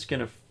now you're just going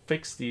to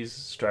fix these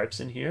stripes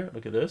in here.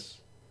 Look at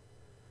this.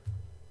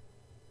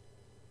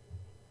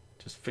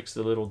 Just fix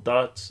the little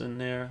dots in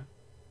there.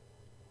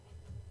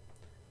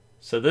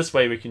 So this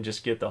way we can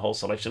just get the whole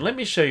selection. Let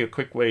me show you a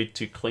quick way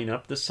to clean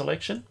up this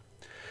selection.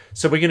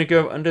 So we're going to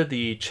go under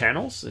the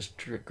channels. Let's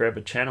grab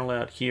a channel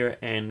out here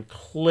and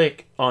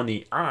click on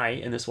the eye,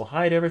 and this will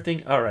hide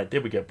everything. All right,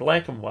 there we go,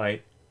 black and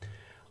white.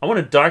 I want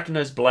to darken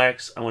those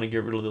blacks. I want to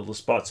get rid of the little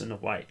spots in the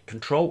white.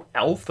 Control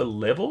L for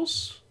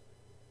levels.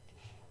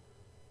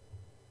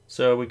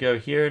 So we go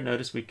here.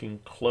 Notice we can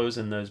close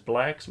in those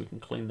blacks. We can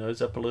clean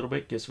those up a little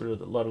bit. Gets rid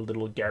of a lot of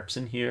little gaps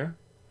in here.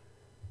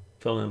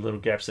 Fill in the little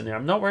gaps in there.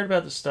 I'm not worried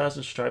about the stars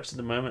and stripes at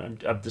the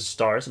moment. I'm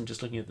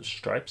just looking at the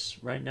stripes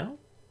right now.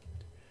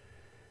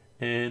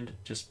 And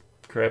just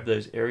grab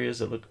those areas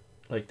that look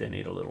like they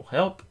need a little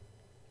help.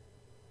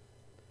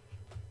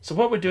 So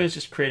what we're doing is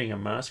just creating a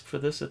mask for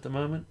this at the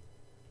moment.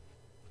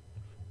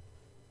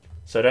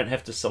 So I don't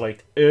have to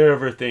select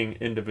everything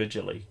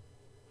individually.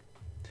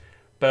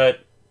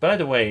 But by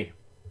the way,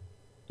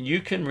 you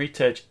can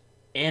retouch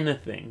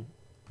anything,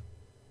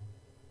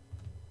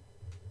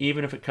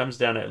 even if it comes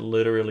down to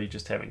literally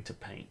just having to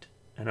paint.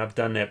 And I've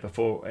done that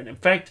before. And in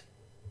fact,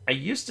 I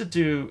used to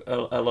do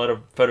a lot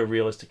of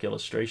photorealistic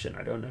illustration.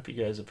 I don't know if you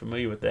guys are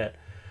familiar with that.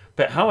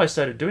 But how I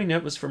started doing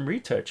that was from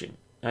retouching.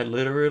 I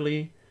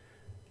literally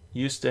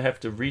used to have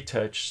to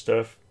retouch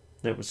stuff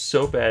that was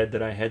so bad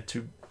that I had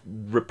to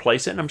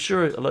replace it. And I'm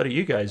sure a lot of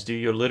you guys do.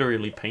 You're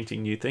literally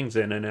painting new things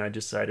in. And I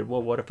decided,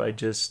 well, what if I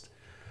just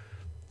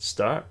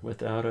start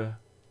without a,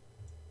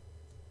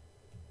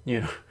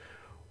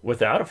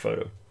 without a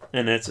photo?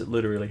 And that's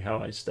literally how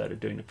I started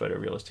doing the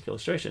photorealistic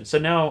illustration. So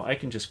now I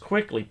can just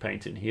quickly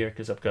paint in here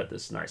because I've got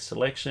this nice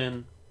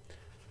selection.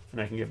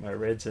 And I can get my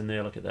reds in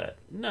there. Look at that.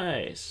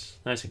 Nice.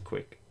 Nice and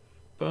quick.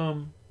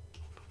 Boom.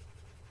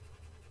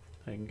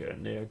 I can go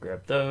in there,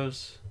 grab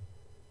those.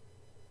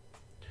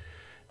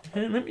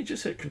 And let me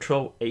just hit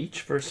Control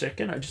H for a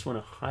second. I just want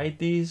to hide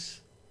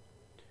these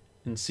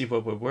and see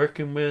what we're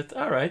working with.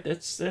 All right,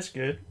 that's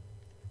good.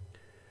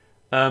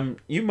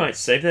 You might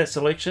save that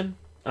selection.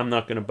 I'm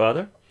not going to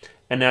bother.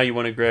 And now you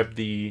want to grab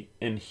the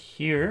in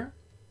here.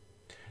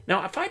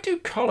 Now, if I do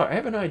color, I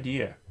have an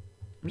idea.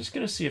 I'm just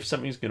going to see if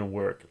something's going to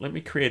work. Let me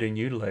create a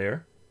new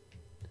layer.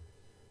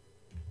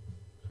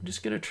 I'm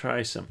just going to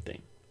try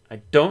something. I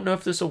don't know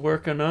if this will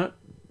work or not,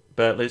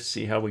 but let's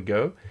see how we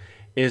go.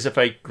 Is if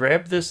I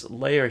grab this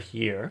layer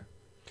here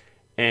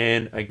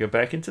and I go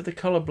back into the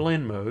color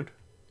blend mode.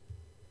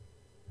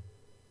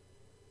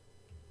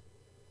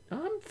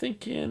 I'm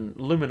thinking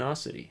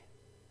luminosity.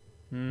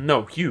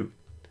 No, hue.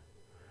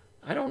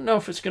 I don't know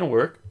if it's going to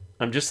work.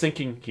 I'm just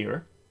thinking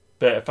here.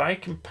 But if I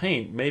can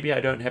paint, maybe I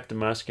don't have to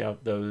mask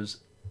out those.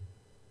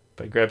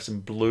 If I grab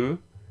some blue,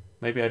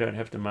 maybe I don't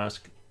have to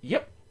mask.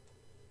 Yep.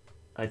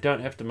 I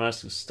don't have to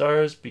mask the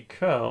stars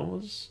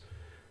because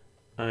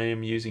I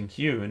am using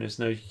hue and there's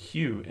no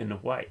hue in the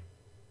white.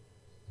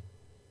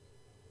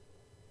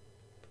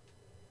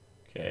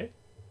 Okay.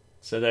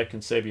 So that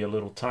can save you a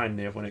little time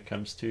there when it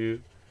comes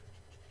to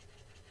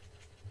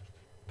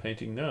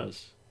painting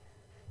those.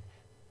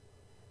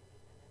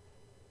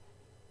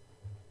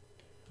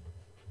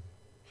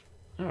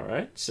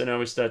 Alright, so now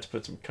we start to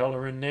put some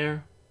color in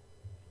there.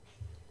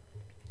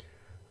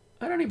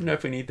 I don't even know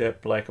if we need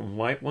that black and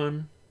white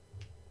one.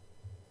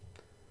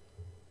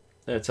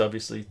 That's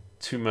obviously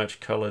too much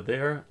color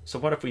there. So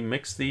what if we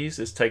mix these?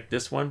 Is take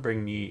this one,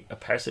 bring the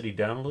opacity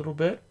down a little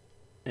bit,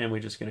 and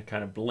we're just going to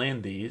kind of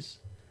blend these.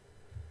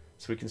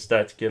 So we can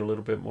start to get a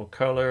little bit more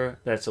color.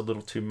 That's a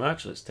little too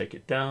much. Let's take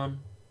it down.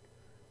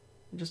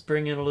 And just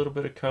bring in a little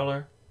bit of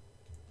color.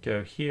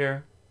 Go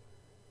here.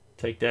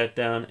 Take that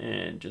down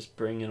and just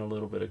bring in a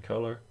little bit of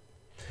color.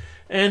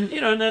 And,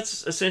 and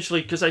that's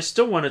essentially because I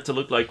still want it to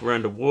look like we're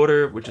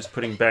underwater. We're just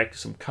putting back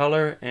some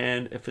color.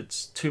 And if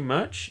it's too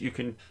much, you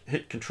can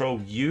hit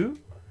Control U.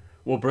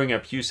 We'll bring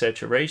up hue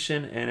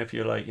saturation. And if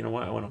you're like, you know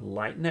what, I want to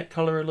lighten that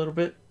color a little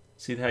bit.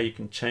 See how you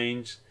can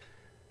change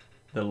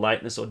the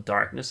lightness or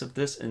darkness of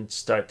this and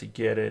start to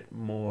get it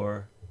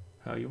more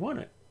how you want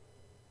it.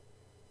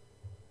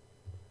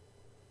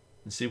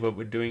 And see what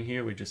we're doing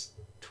here? We're just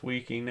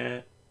tweaking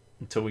that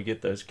until we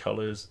get those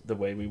colors the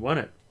way we want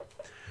it.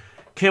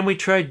 Can we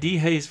try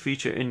dehaze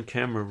feature in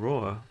Camera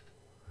Raw?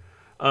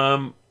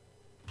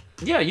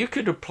 Yeah, you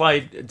could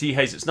apply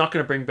dehaze. It's not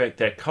going to bring back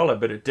that color,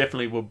 but it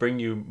definitely will bring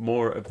you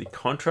more of the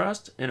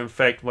contrast. And in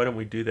fact, why don't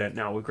we do that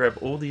now? We'll grab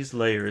all these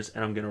layers,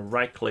 and I'm going to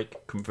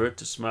right-click, convert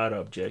to Smart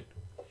Object.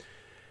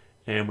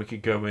 And we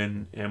could go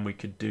in, and we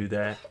could do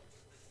that.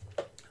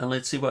 And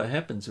let's see what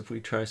happens if we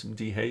try some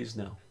dehaze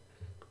now.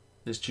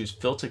 Let's choose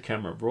Filter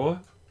Camera Raw.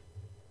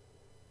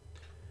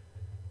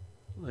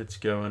 Let's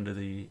go under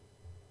the...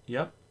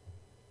 Yep.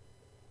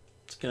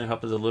 It's going to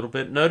help us a little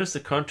bit. Notice the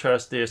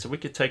contrast there. So we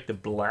could take the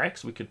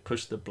blacks. We could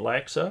push the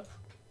blacks up.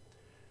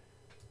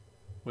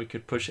 We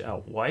could push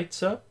our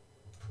whites up.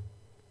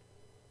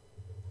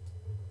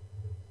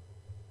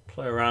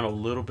 Play around a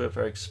little bit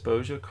for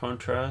exposure,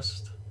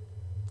 contrast.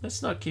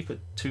 Let's not keep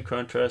it too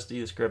contrasty.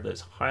 Let's grab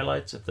those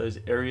highlights. If those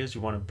areas you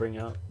want to bring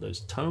out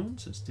those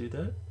tones, let's do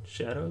that.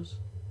 Shadows.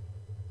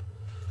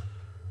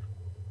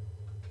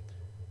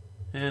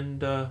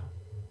 And there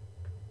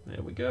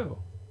we go.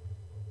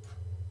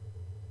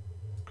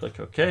 Click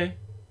OK.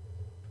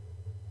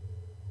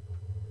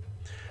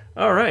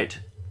 All right.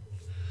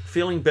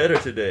 Feeling better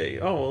today.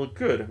 Oh, well,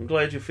 good. I'm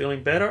glad you're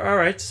feeling better. All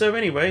right. So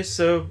anyway,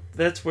 so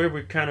that's where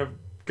we're kind of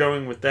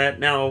going with that.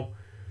 Now,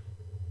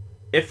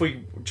 if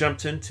we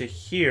jumped into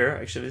here,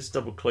 actually, let's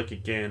double click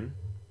again.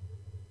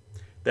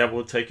 That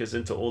will take us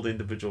into all the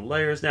individual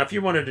layers. Now, if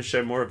you wanted to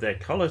show more of that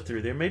color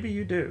through there, maybe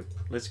you do.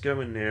 Let's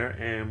go in there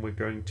and we're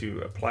going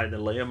to apply the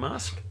layer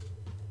mask.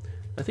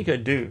 I think I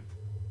do.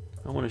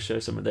 I want to show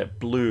some of that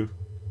blue.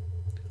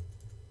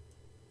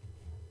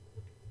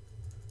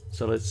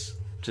 So let's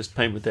just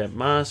paint with that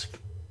mask.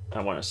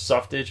 I want a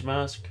soft edge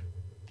mask.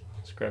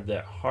 Let's grab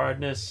that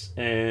hardness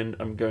and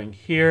I'm going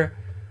here.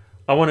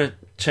 I want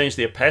to change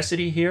the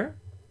opacity here.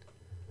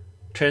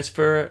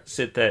 Transfer,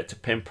 set that to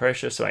pen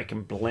pressure so I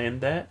can blend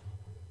that.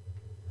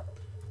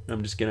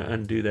 I'm just going to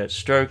undo that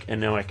stroke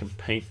and now I can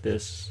paint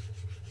this.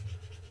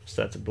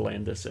 Start to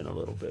blend this in a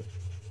little bit.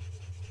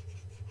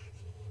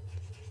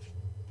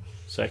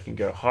 So I can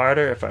go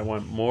harder if I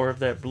want more of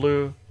that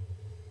blue.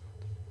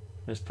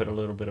 Let's put a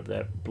little bit of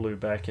that blue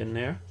back in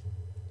there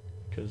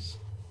because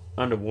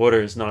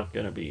underwater is not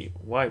going to be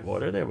white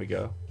water. There we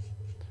go.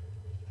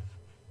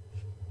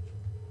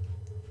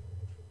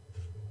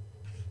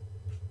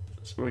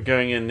 So we're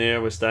going in there.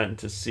 We're starting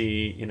to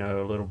see, you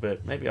know, a little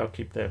bit. Maybe I'll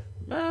keep that.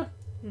 No,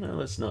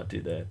 let's not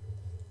do that.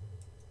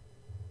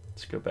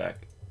 Let's go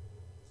back.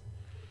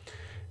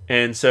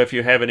 And so if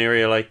you have an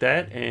area like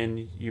that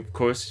and you, of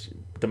course,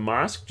 the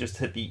mask, just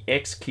hit the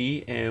X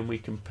key and we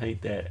can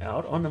paint that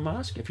out on the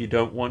mask if you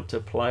don't want to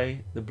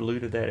apply the blue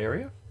to that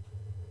area.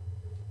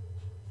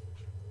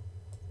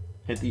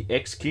 Hit the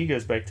X key,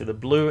 goes back to the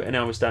blue, and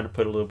now we're starting to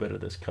put a little bit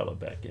of this color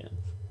back in.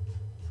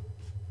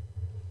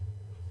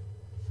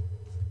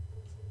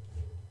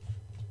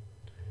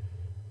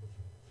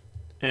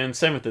 And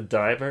same with the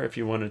diver if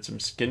you wanted some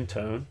skin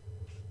tone.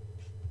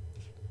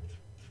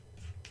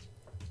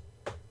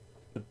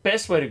 The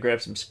best way to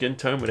grab some skin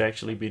tone would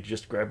actually be to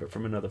just grab it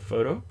from another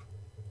photo.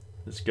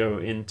 Let's go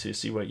in to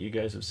see what you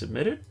guys have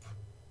submitted.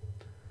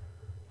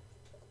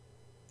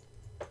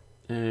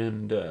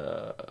 And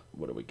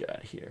what do we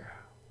got here?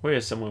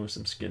 Where's someone with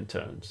some skin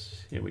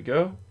tones? Here we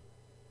go.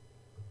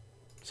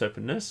 Let's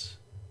open this.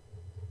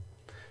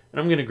 And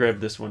I'm going to grab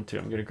this one too.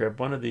 I'm going to grab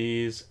one of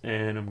these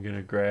and I'm going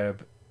to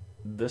grab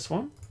this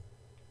one.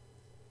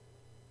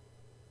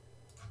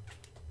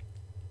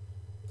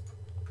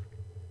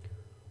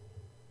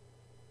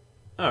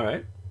 All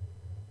right.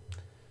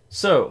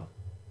 So,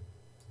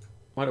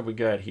 what have we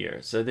got here?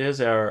 So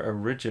there's our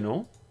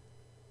original.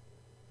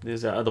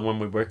 There's our other one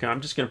we're working on.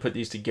 I'm just going to put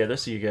these together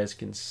so you guys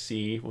can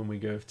see when we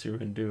go through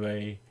and do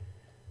a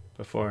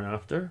before and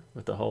after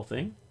with the whole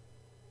thing.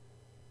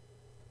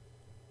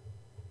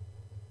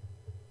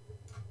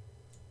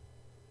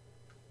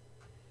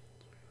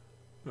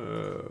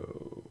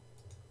 All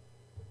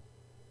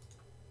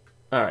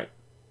right.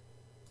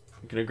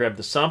 I'm going to grab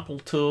the sample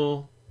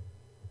tool.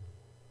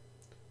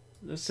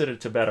 Let's set it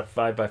to about a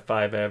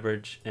 5x5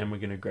 average, and we're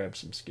going to grab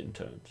some skin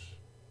tones.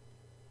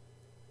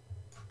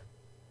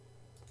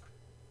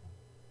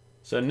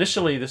 So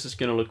initially, this is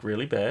going to look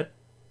really bad,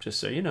 just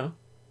so you know.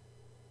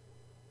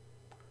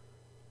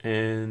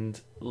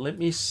 And let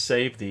me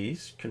save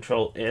these.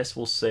 Control S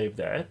will save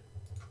that,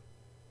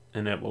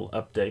 and that will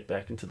update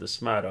back into the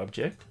Smart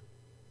Object.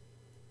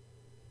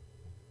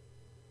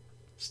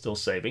 Still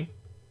saving.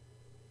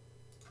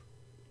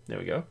 There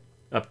we go.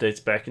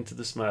 Updates back into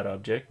the Smart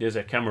Object. There's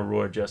our camera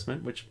raw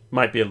adjustment, which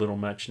might be a little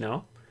much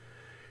now.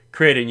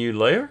 Create a new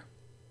layer.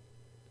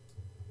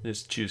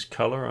 Let's choose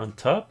color on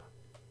top.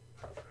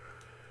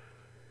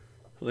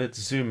 Let's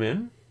zoom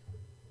in.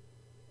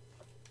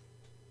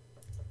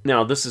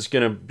 Now this is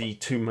going to be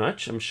too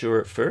much, I'm sure,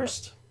 at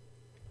first.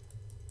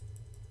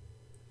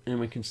 And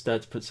we can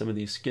start to put some of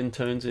these skin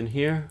tones in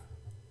here.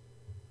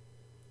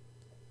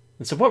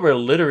 And so what we're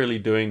literally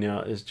doing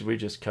now is we're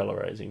just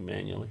colorizing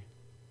manually.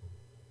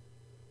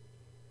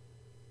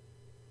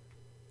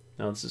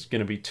 Now this is going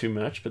to be too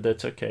much, but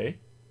that's okay.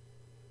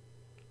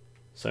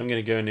 So I'm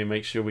going to go in and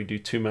make sure we do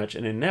too much,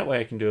 and in that way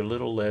I can do a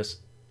little less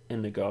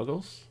in the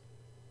goggles.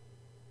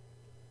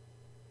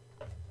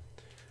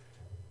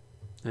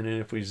 And then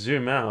if we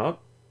zoom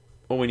out,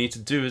 all we need to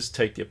do is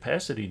take the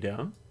opacity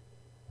down.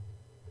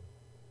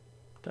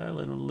 Dial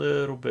in a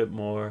little bit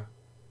more.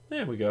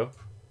 There we go.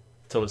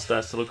 Until it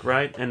starts to look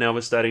right. And now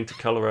we're starting to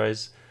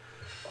colorize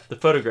the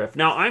photograph.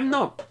 Now, I'm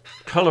not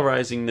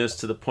colorizing this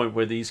to the point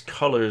where these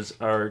colors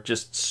are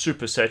just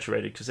super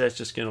saturated, because that's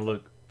just going to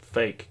look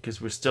fake,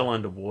 because we're still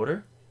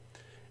underwater.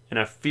 And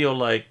I feel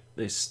like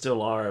they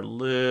still are a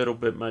little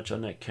bit much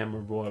on that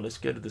camera raw. Let's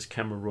go to this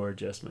camera raw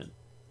adjustment.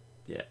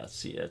 Yeah,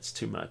 see, that's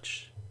too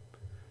much.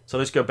 So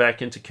let's go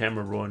back into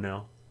camera raw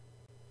now.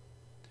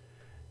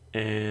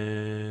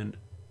 And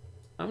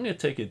I'm going to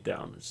take it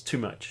down. It's too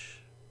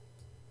much.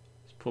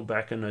 Let's pull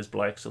back on those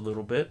blacks a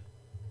little bit.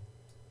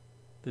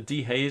 The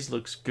dehaze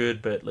looks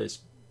good, but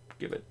let's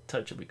give it a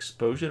touch of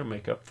exposure to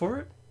make up for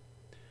it.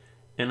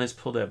 And let's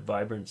pull that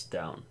vibrance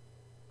down.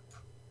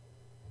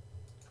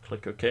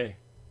 Click OK.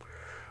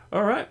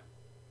 All right.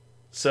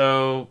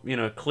 So, you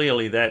know,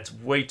 clearly that's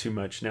way too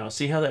much now.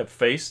 See how that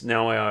face,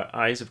 now our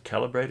eyes have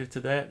calibrated to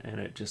that, and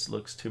it just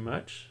looks too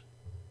much.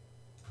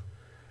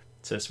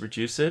 So let's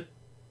reduce it.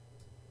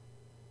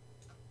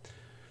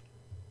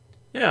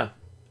 Yeah.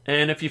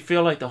 And if you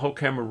feel like the whole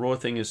camera raw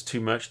thing is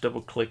too much,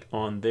 double click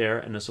on there,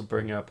 and this will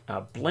bring up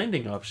our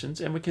blending options,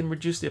 and we can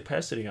reduce the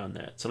opacity on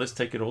that. So let's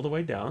take it all the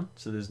way down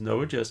so there's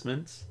no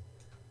adjustments,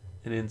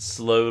 and then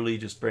slowly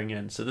just bring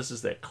in. So this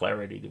is that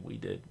clarity that we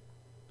did.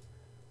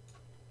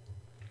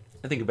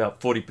 I think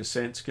about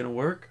 40% is going to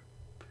work.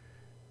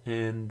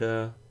 And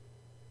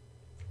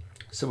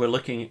so we're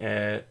looking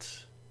at,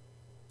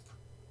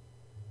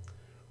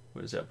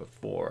 what is that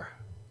before?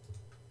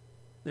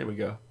 There we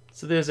go.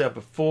 So there's our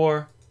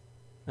before.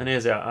 And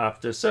here's our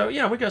after. So,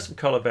 yeah, we got some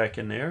color back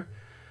in there.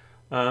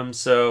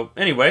 So,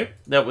 anyway,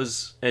 that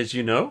was, as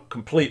you know,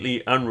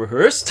 completely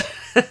unrehearsed.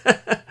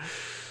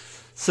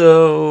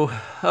 So,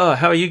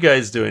 how are you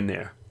guys doing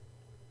there?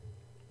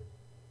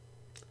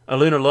 I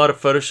learned a lot of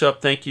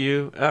Photoshop, thank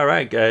you. All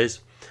right,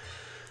 guys.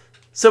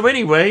 So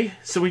anyway,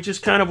 so we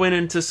just kind of went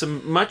into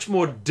some much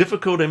more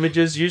difficult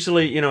images.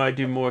 Usually, you know, I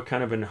do more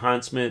kind of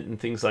enhancement and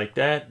things like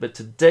that. But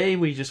today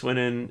we just went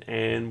in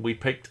and we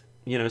picked,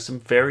 you know, some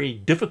very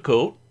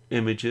difficult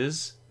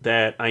images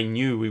that I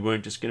knew we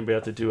weren't just going to be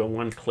able to do a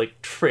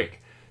one-click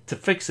trick to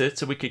fix it,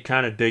 so we could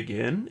kind of dig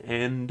in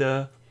and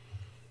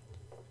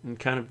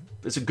kind of,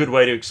 it's a good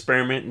way to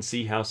experiment and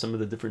see how some of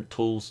the different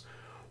tools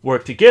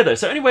work together.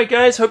 So anyway,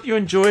 guys, hope you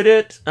enjoyed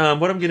it.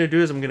 What I'm going to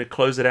do is I'm going to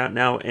close it out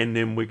now, and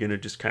then we're going to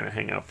just kind of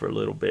hang out for a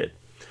little bit.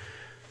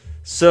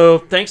 So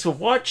thanks for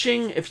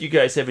watching. If you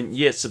guys haven't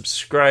yet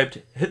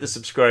subscribed, hit the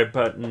subscribe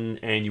button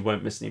and you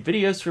won't miss any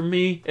videos from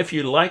me. If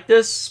you like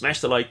this, smash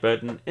the like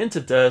button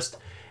into dust.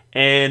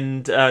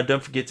 And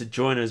don't forget to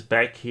join us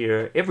back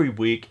here every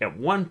week at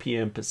 1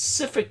 p.m.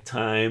 Pacific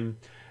time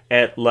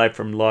at Live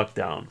from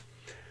Lockdown.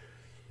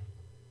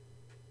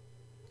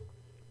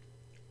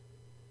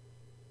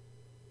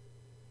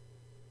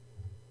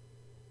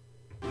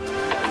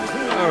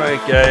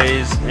 Alright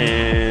guys,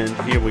 and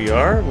here we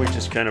are. We're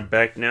just kind of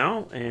back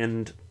now,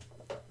 and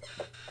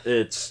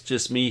it's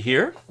just me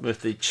here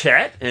with the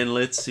chat, and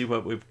let's see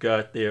what we've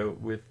got there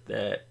with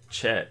that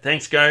chat.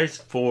 Thanks guys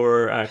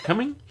for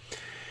coming.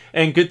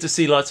 And good to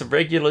see lots of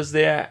regulars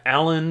there.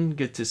 Alan,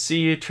 good to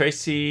see you.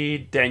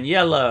 Tracy,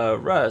 Daniela,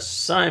 Russ,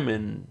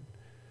 Simon,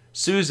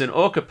 Susan,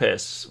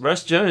 Orcapes,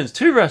 Russ Jones.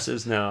 2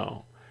 Russes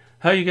now.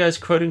 How are you guys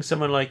quoting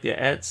someone like the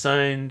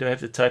 @ Do I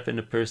have to type in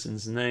the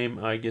person's name?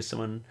 I guess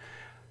someone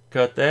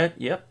got that.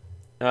 Yep.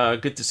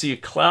 Good to see you,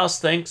 Klaus.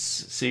 Thanks.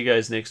 See you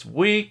guys next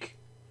week.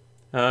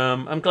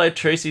 I'm glad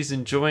Tracy's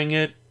enjoying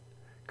it.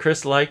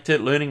 Chris liked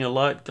it. Learning a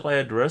lot.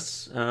 Glad,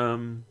 Russ.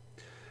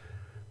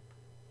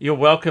 You're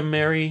welcome,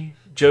 Mary.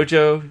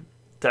 Jojo,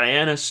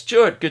 Diana,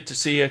 Stewart, good to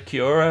see you.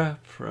 Kiora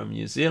from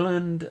New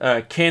Zealand.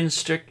 Ken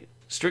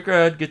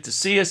Strickrad, good to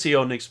see you. See you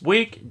all next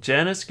week.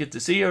 Janice, good to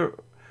see you.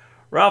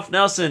 Ralph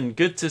Nelson,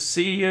 good to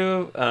see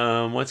you.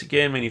 Once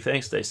again, many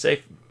thanks. Stay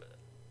safe.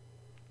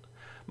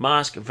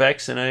 Mask,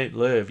 vaccinate,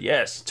 live.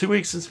 Yes, 2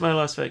 weeks since my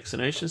last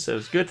vaccination, so it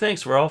was good.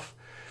 Thanks, Ralph.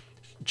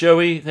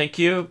 Joey, thank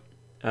you.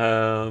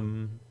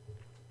 Glad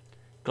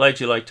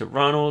you liked it,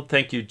 Ronald.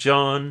 Thank you,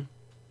 John.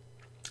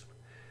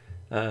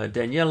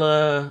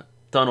 Daniela,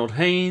 Donald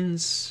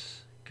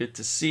Haynes, good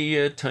to see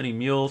you. Tony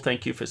Mule,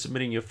 thank you for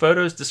submitting your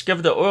photos.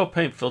 Discovered the oil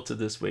paint filter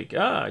this week.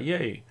 Ah,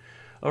 yay.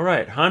 All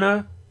right,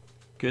 Hannah,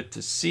 good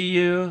to see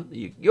you.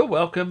 You're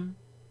welcome.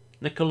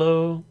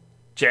 Nicolo,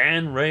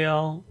 Jan,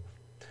 Rael,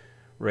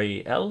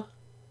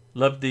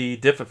 love the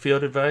differ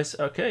field advice.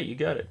 Okay, you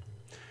got it.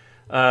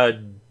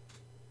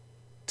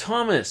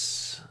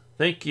 Thomas,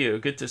 thank you.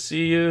 Good to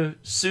see you.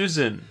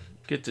 Susan,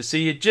 good to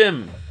see you.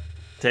 Jim,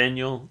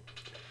 Daniel,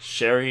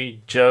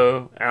 Sherry,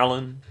 Joe,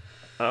 Alan.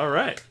 All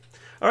right.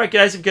 All right,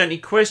 guys, if you've got any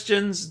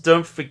questions,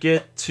 don't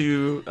forget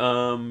to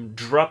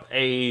drop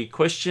a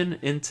question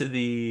into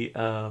the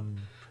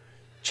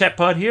chat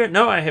pod here.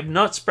 No, I have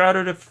not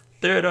sprouted a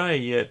third eye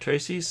yet,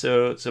 Tracy,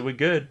 so we're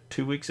good.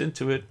 2 weeks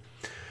into it.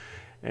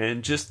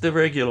 And just the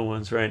regular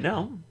ones right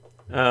now.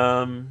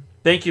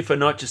 Thank you for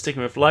not just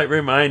sticking with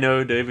Lightroom. I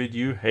know, David,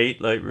 you hate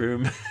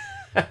Lightroom.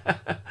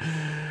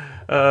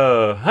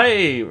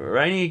 Hey,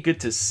 Rainy,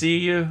 good to see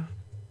you.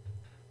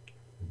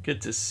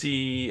 Good to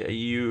see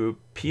you,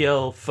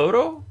 PL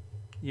Photo.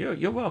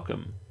 You're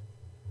welcome.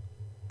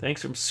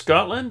 Thanks from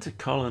Scotland,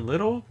 Colin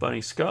Little,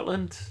 Bunny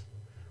Scotland.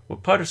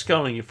 What part of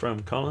Scotland are you from,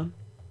 Colin?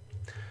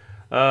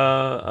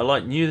 I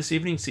like you this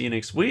evening. See you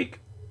next week.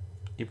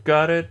 You've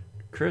got it,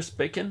 Chris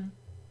Bacon.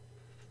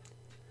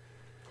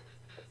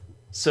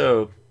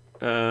 So,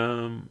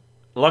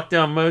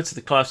 lockdown mode, so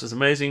the class is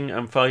amazing.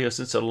 I'm following you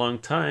since a long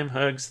time.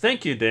 Hugs.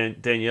 Thank you,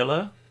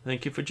 Daniela.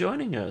 Thank you for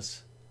joining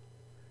us.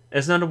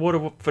 As an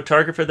underwater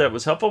photographer, that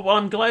was helpful. Well,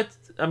 I'm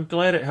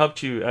glad it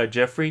helped you,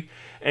 Jeffrey.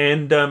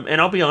 And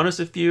I'll be honest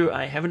with you,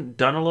 I haven't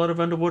done a lot of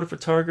underwater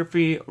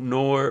photography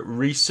nor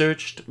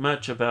researched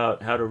much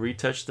about how to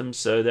retouch them.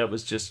 So that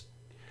was just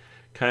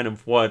kind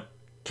of what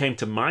came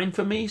to mind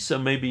for me. So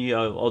maybe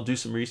I'll do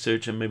some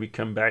research and maybe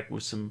come back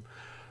with some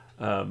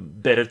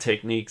better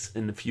techniques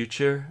in the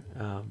future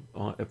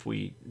if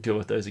we deal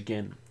with those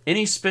again.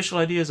 Any special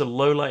ideas of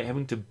low light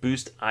having to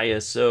boost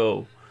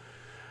ISO?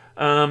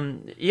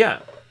 Yeah.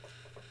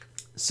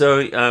 So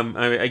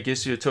I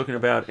guess you're talking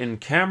about in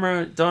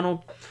camera,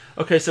 Donald.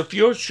 Okay, so if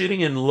you're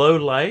shooting in low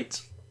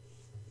light,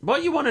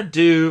 what you want to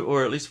do,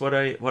 or at least what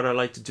I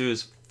like to do,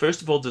 is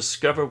first of all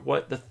discover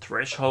what the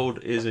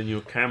threshold is in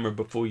your camera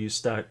before you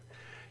start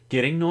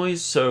getting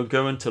noise. So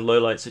go into low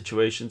light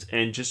situations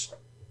and just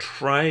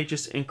try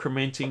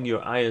incrementing your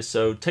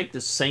ISO. Take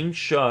the same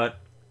shot,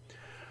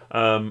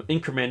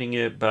 incrementing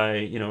it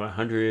by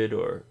 100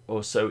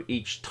 or so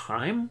each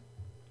time,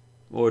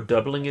 or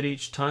doubling it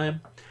each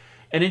time.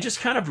 And then just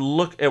kind of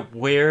look at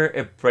where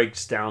it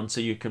breaks down so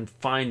you can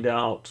find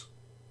out,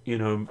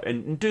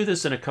 and do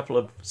this in a couple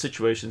of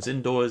situations,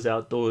 indoors,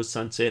 outdoors,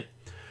 sunset.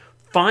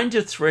 Find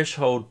your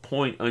threshold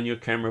point on your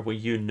camera where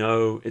you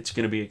know it's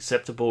going to be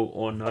acceptable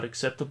or not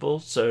acceptable.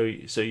 So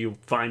you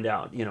find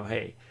out,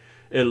 hey,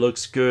 it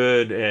looks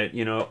good at,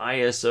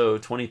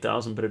 ISO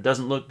 20,000, but it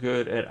doesn't look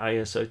good at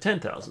ISO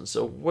 10,000.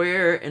 So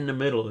where in the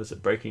middle is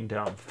it breaking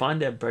down?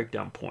 Find that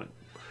breakdown point.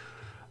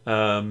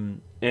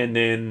 And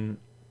then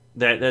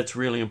that's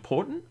really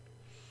important.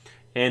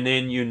 And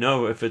then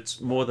if it's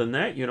more than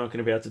that, you're not going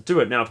to be able to do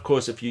it. Now, of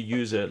course, if you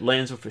use a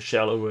lens with a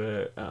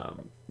shallower,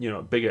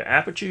 bigger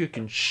aperture, you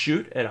can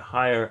shoot at a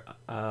higher,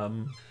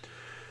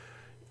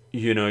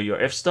 your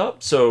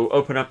f-stop. So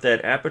open up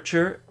that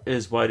aperture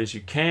as wide as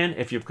you can.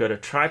 If you've got a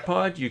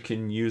tripod, you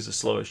can use a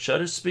slower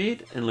shutter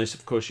speed, unless,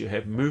 of course, you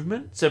have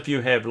movement. So if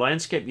you have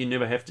landscape, you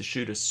never have to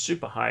shoot a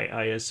super high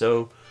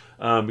ISO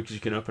because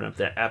you can open up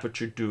that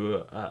aperture,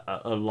 do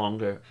a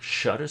longer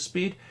shutter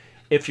speed.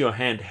 If you're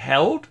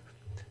handheld,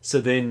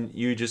 so then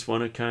you just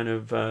want to kind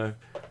of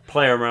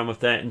play around with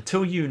that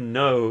until you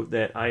know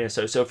that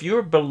ISO. So if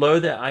you're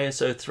below that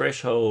ISO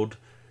threshold,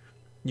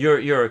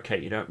 you're okay.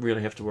 You don't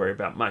really have to worry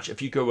about much.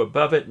 If you go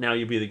above it, now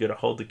you've either got to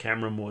hold the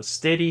camera more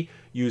steady,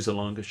 use a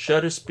longer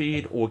shutter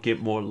speed, or get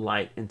more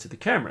light into the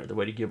camera. The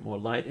way to get more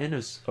light in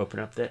is open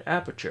up that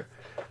aperture.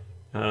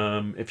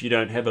 If you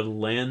don't have a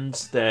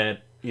lens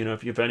that,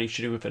 if you're only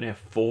shooting with an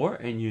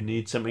f4 and you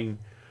need something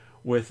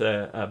with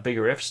a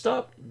bigger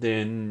f-stop,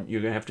 then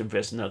you're going to have to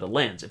invest in another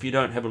lens. If you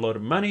don't have a lot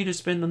of money to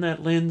spend on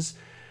that lens,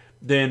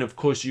 then of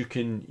course you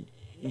can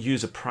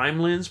use a prime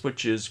lens,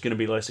 which is going to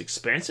be less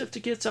expensive to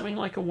get something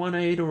like a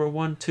 1.8 or a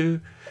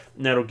 1.2,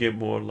 and that'll get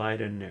more light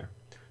in there.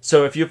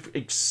 So if you've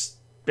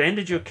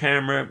expanded your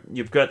camera,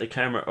 you've got the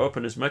camera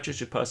open as much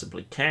as you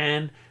possibly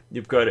can,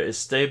 you've got it as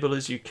stable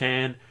as you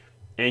can,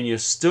 and you're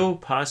still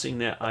passing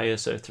that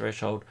ISO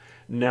threshold,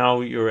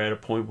 now you're at a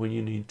point when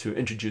you need to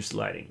introduce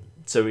lighting.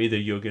 So either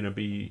you're going to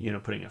be,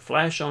 putting a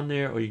flash on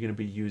there, or you're going to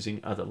be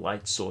using other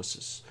light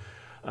sources.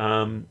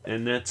 And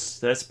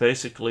that's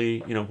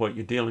basically, what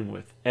you're dealing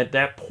with. At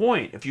that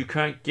point, if you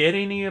can't get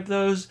any of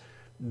those,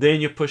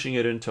 then you're pushing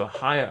it into a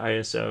higher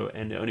ISO,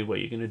 and the only way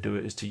you're going to do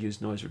it is to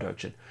use noise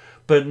reduction.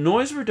 But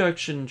noise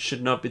reduction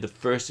should not be the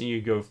first thing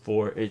you go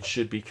for. It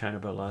should be kind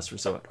of a last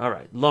resort. All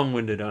right,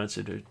 long-winded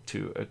answer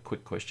to a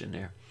quick question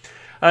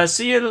there.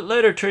 See you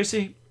later,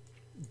 Tracy.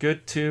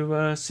 Good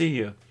to see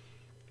you.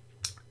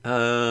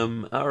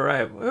 All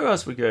right, who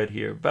else we got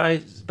here?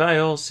 Bye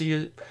all, see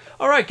you.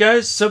 All right,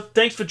 guys, so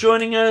thanks for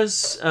joining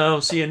us.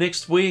 I'll see you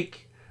next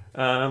week.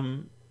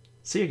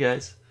 See you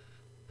guys.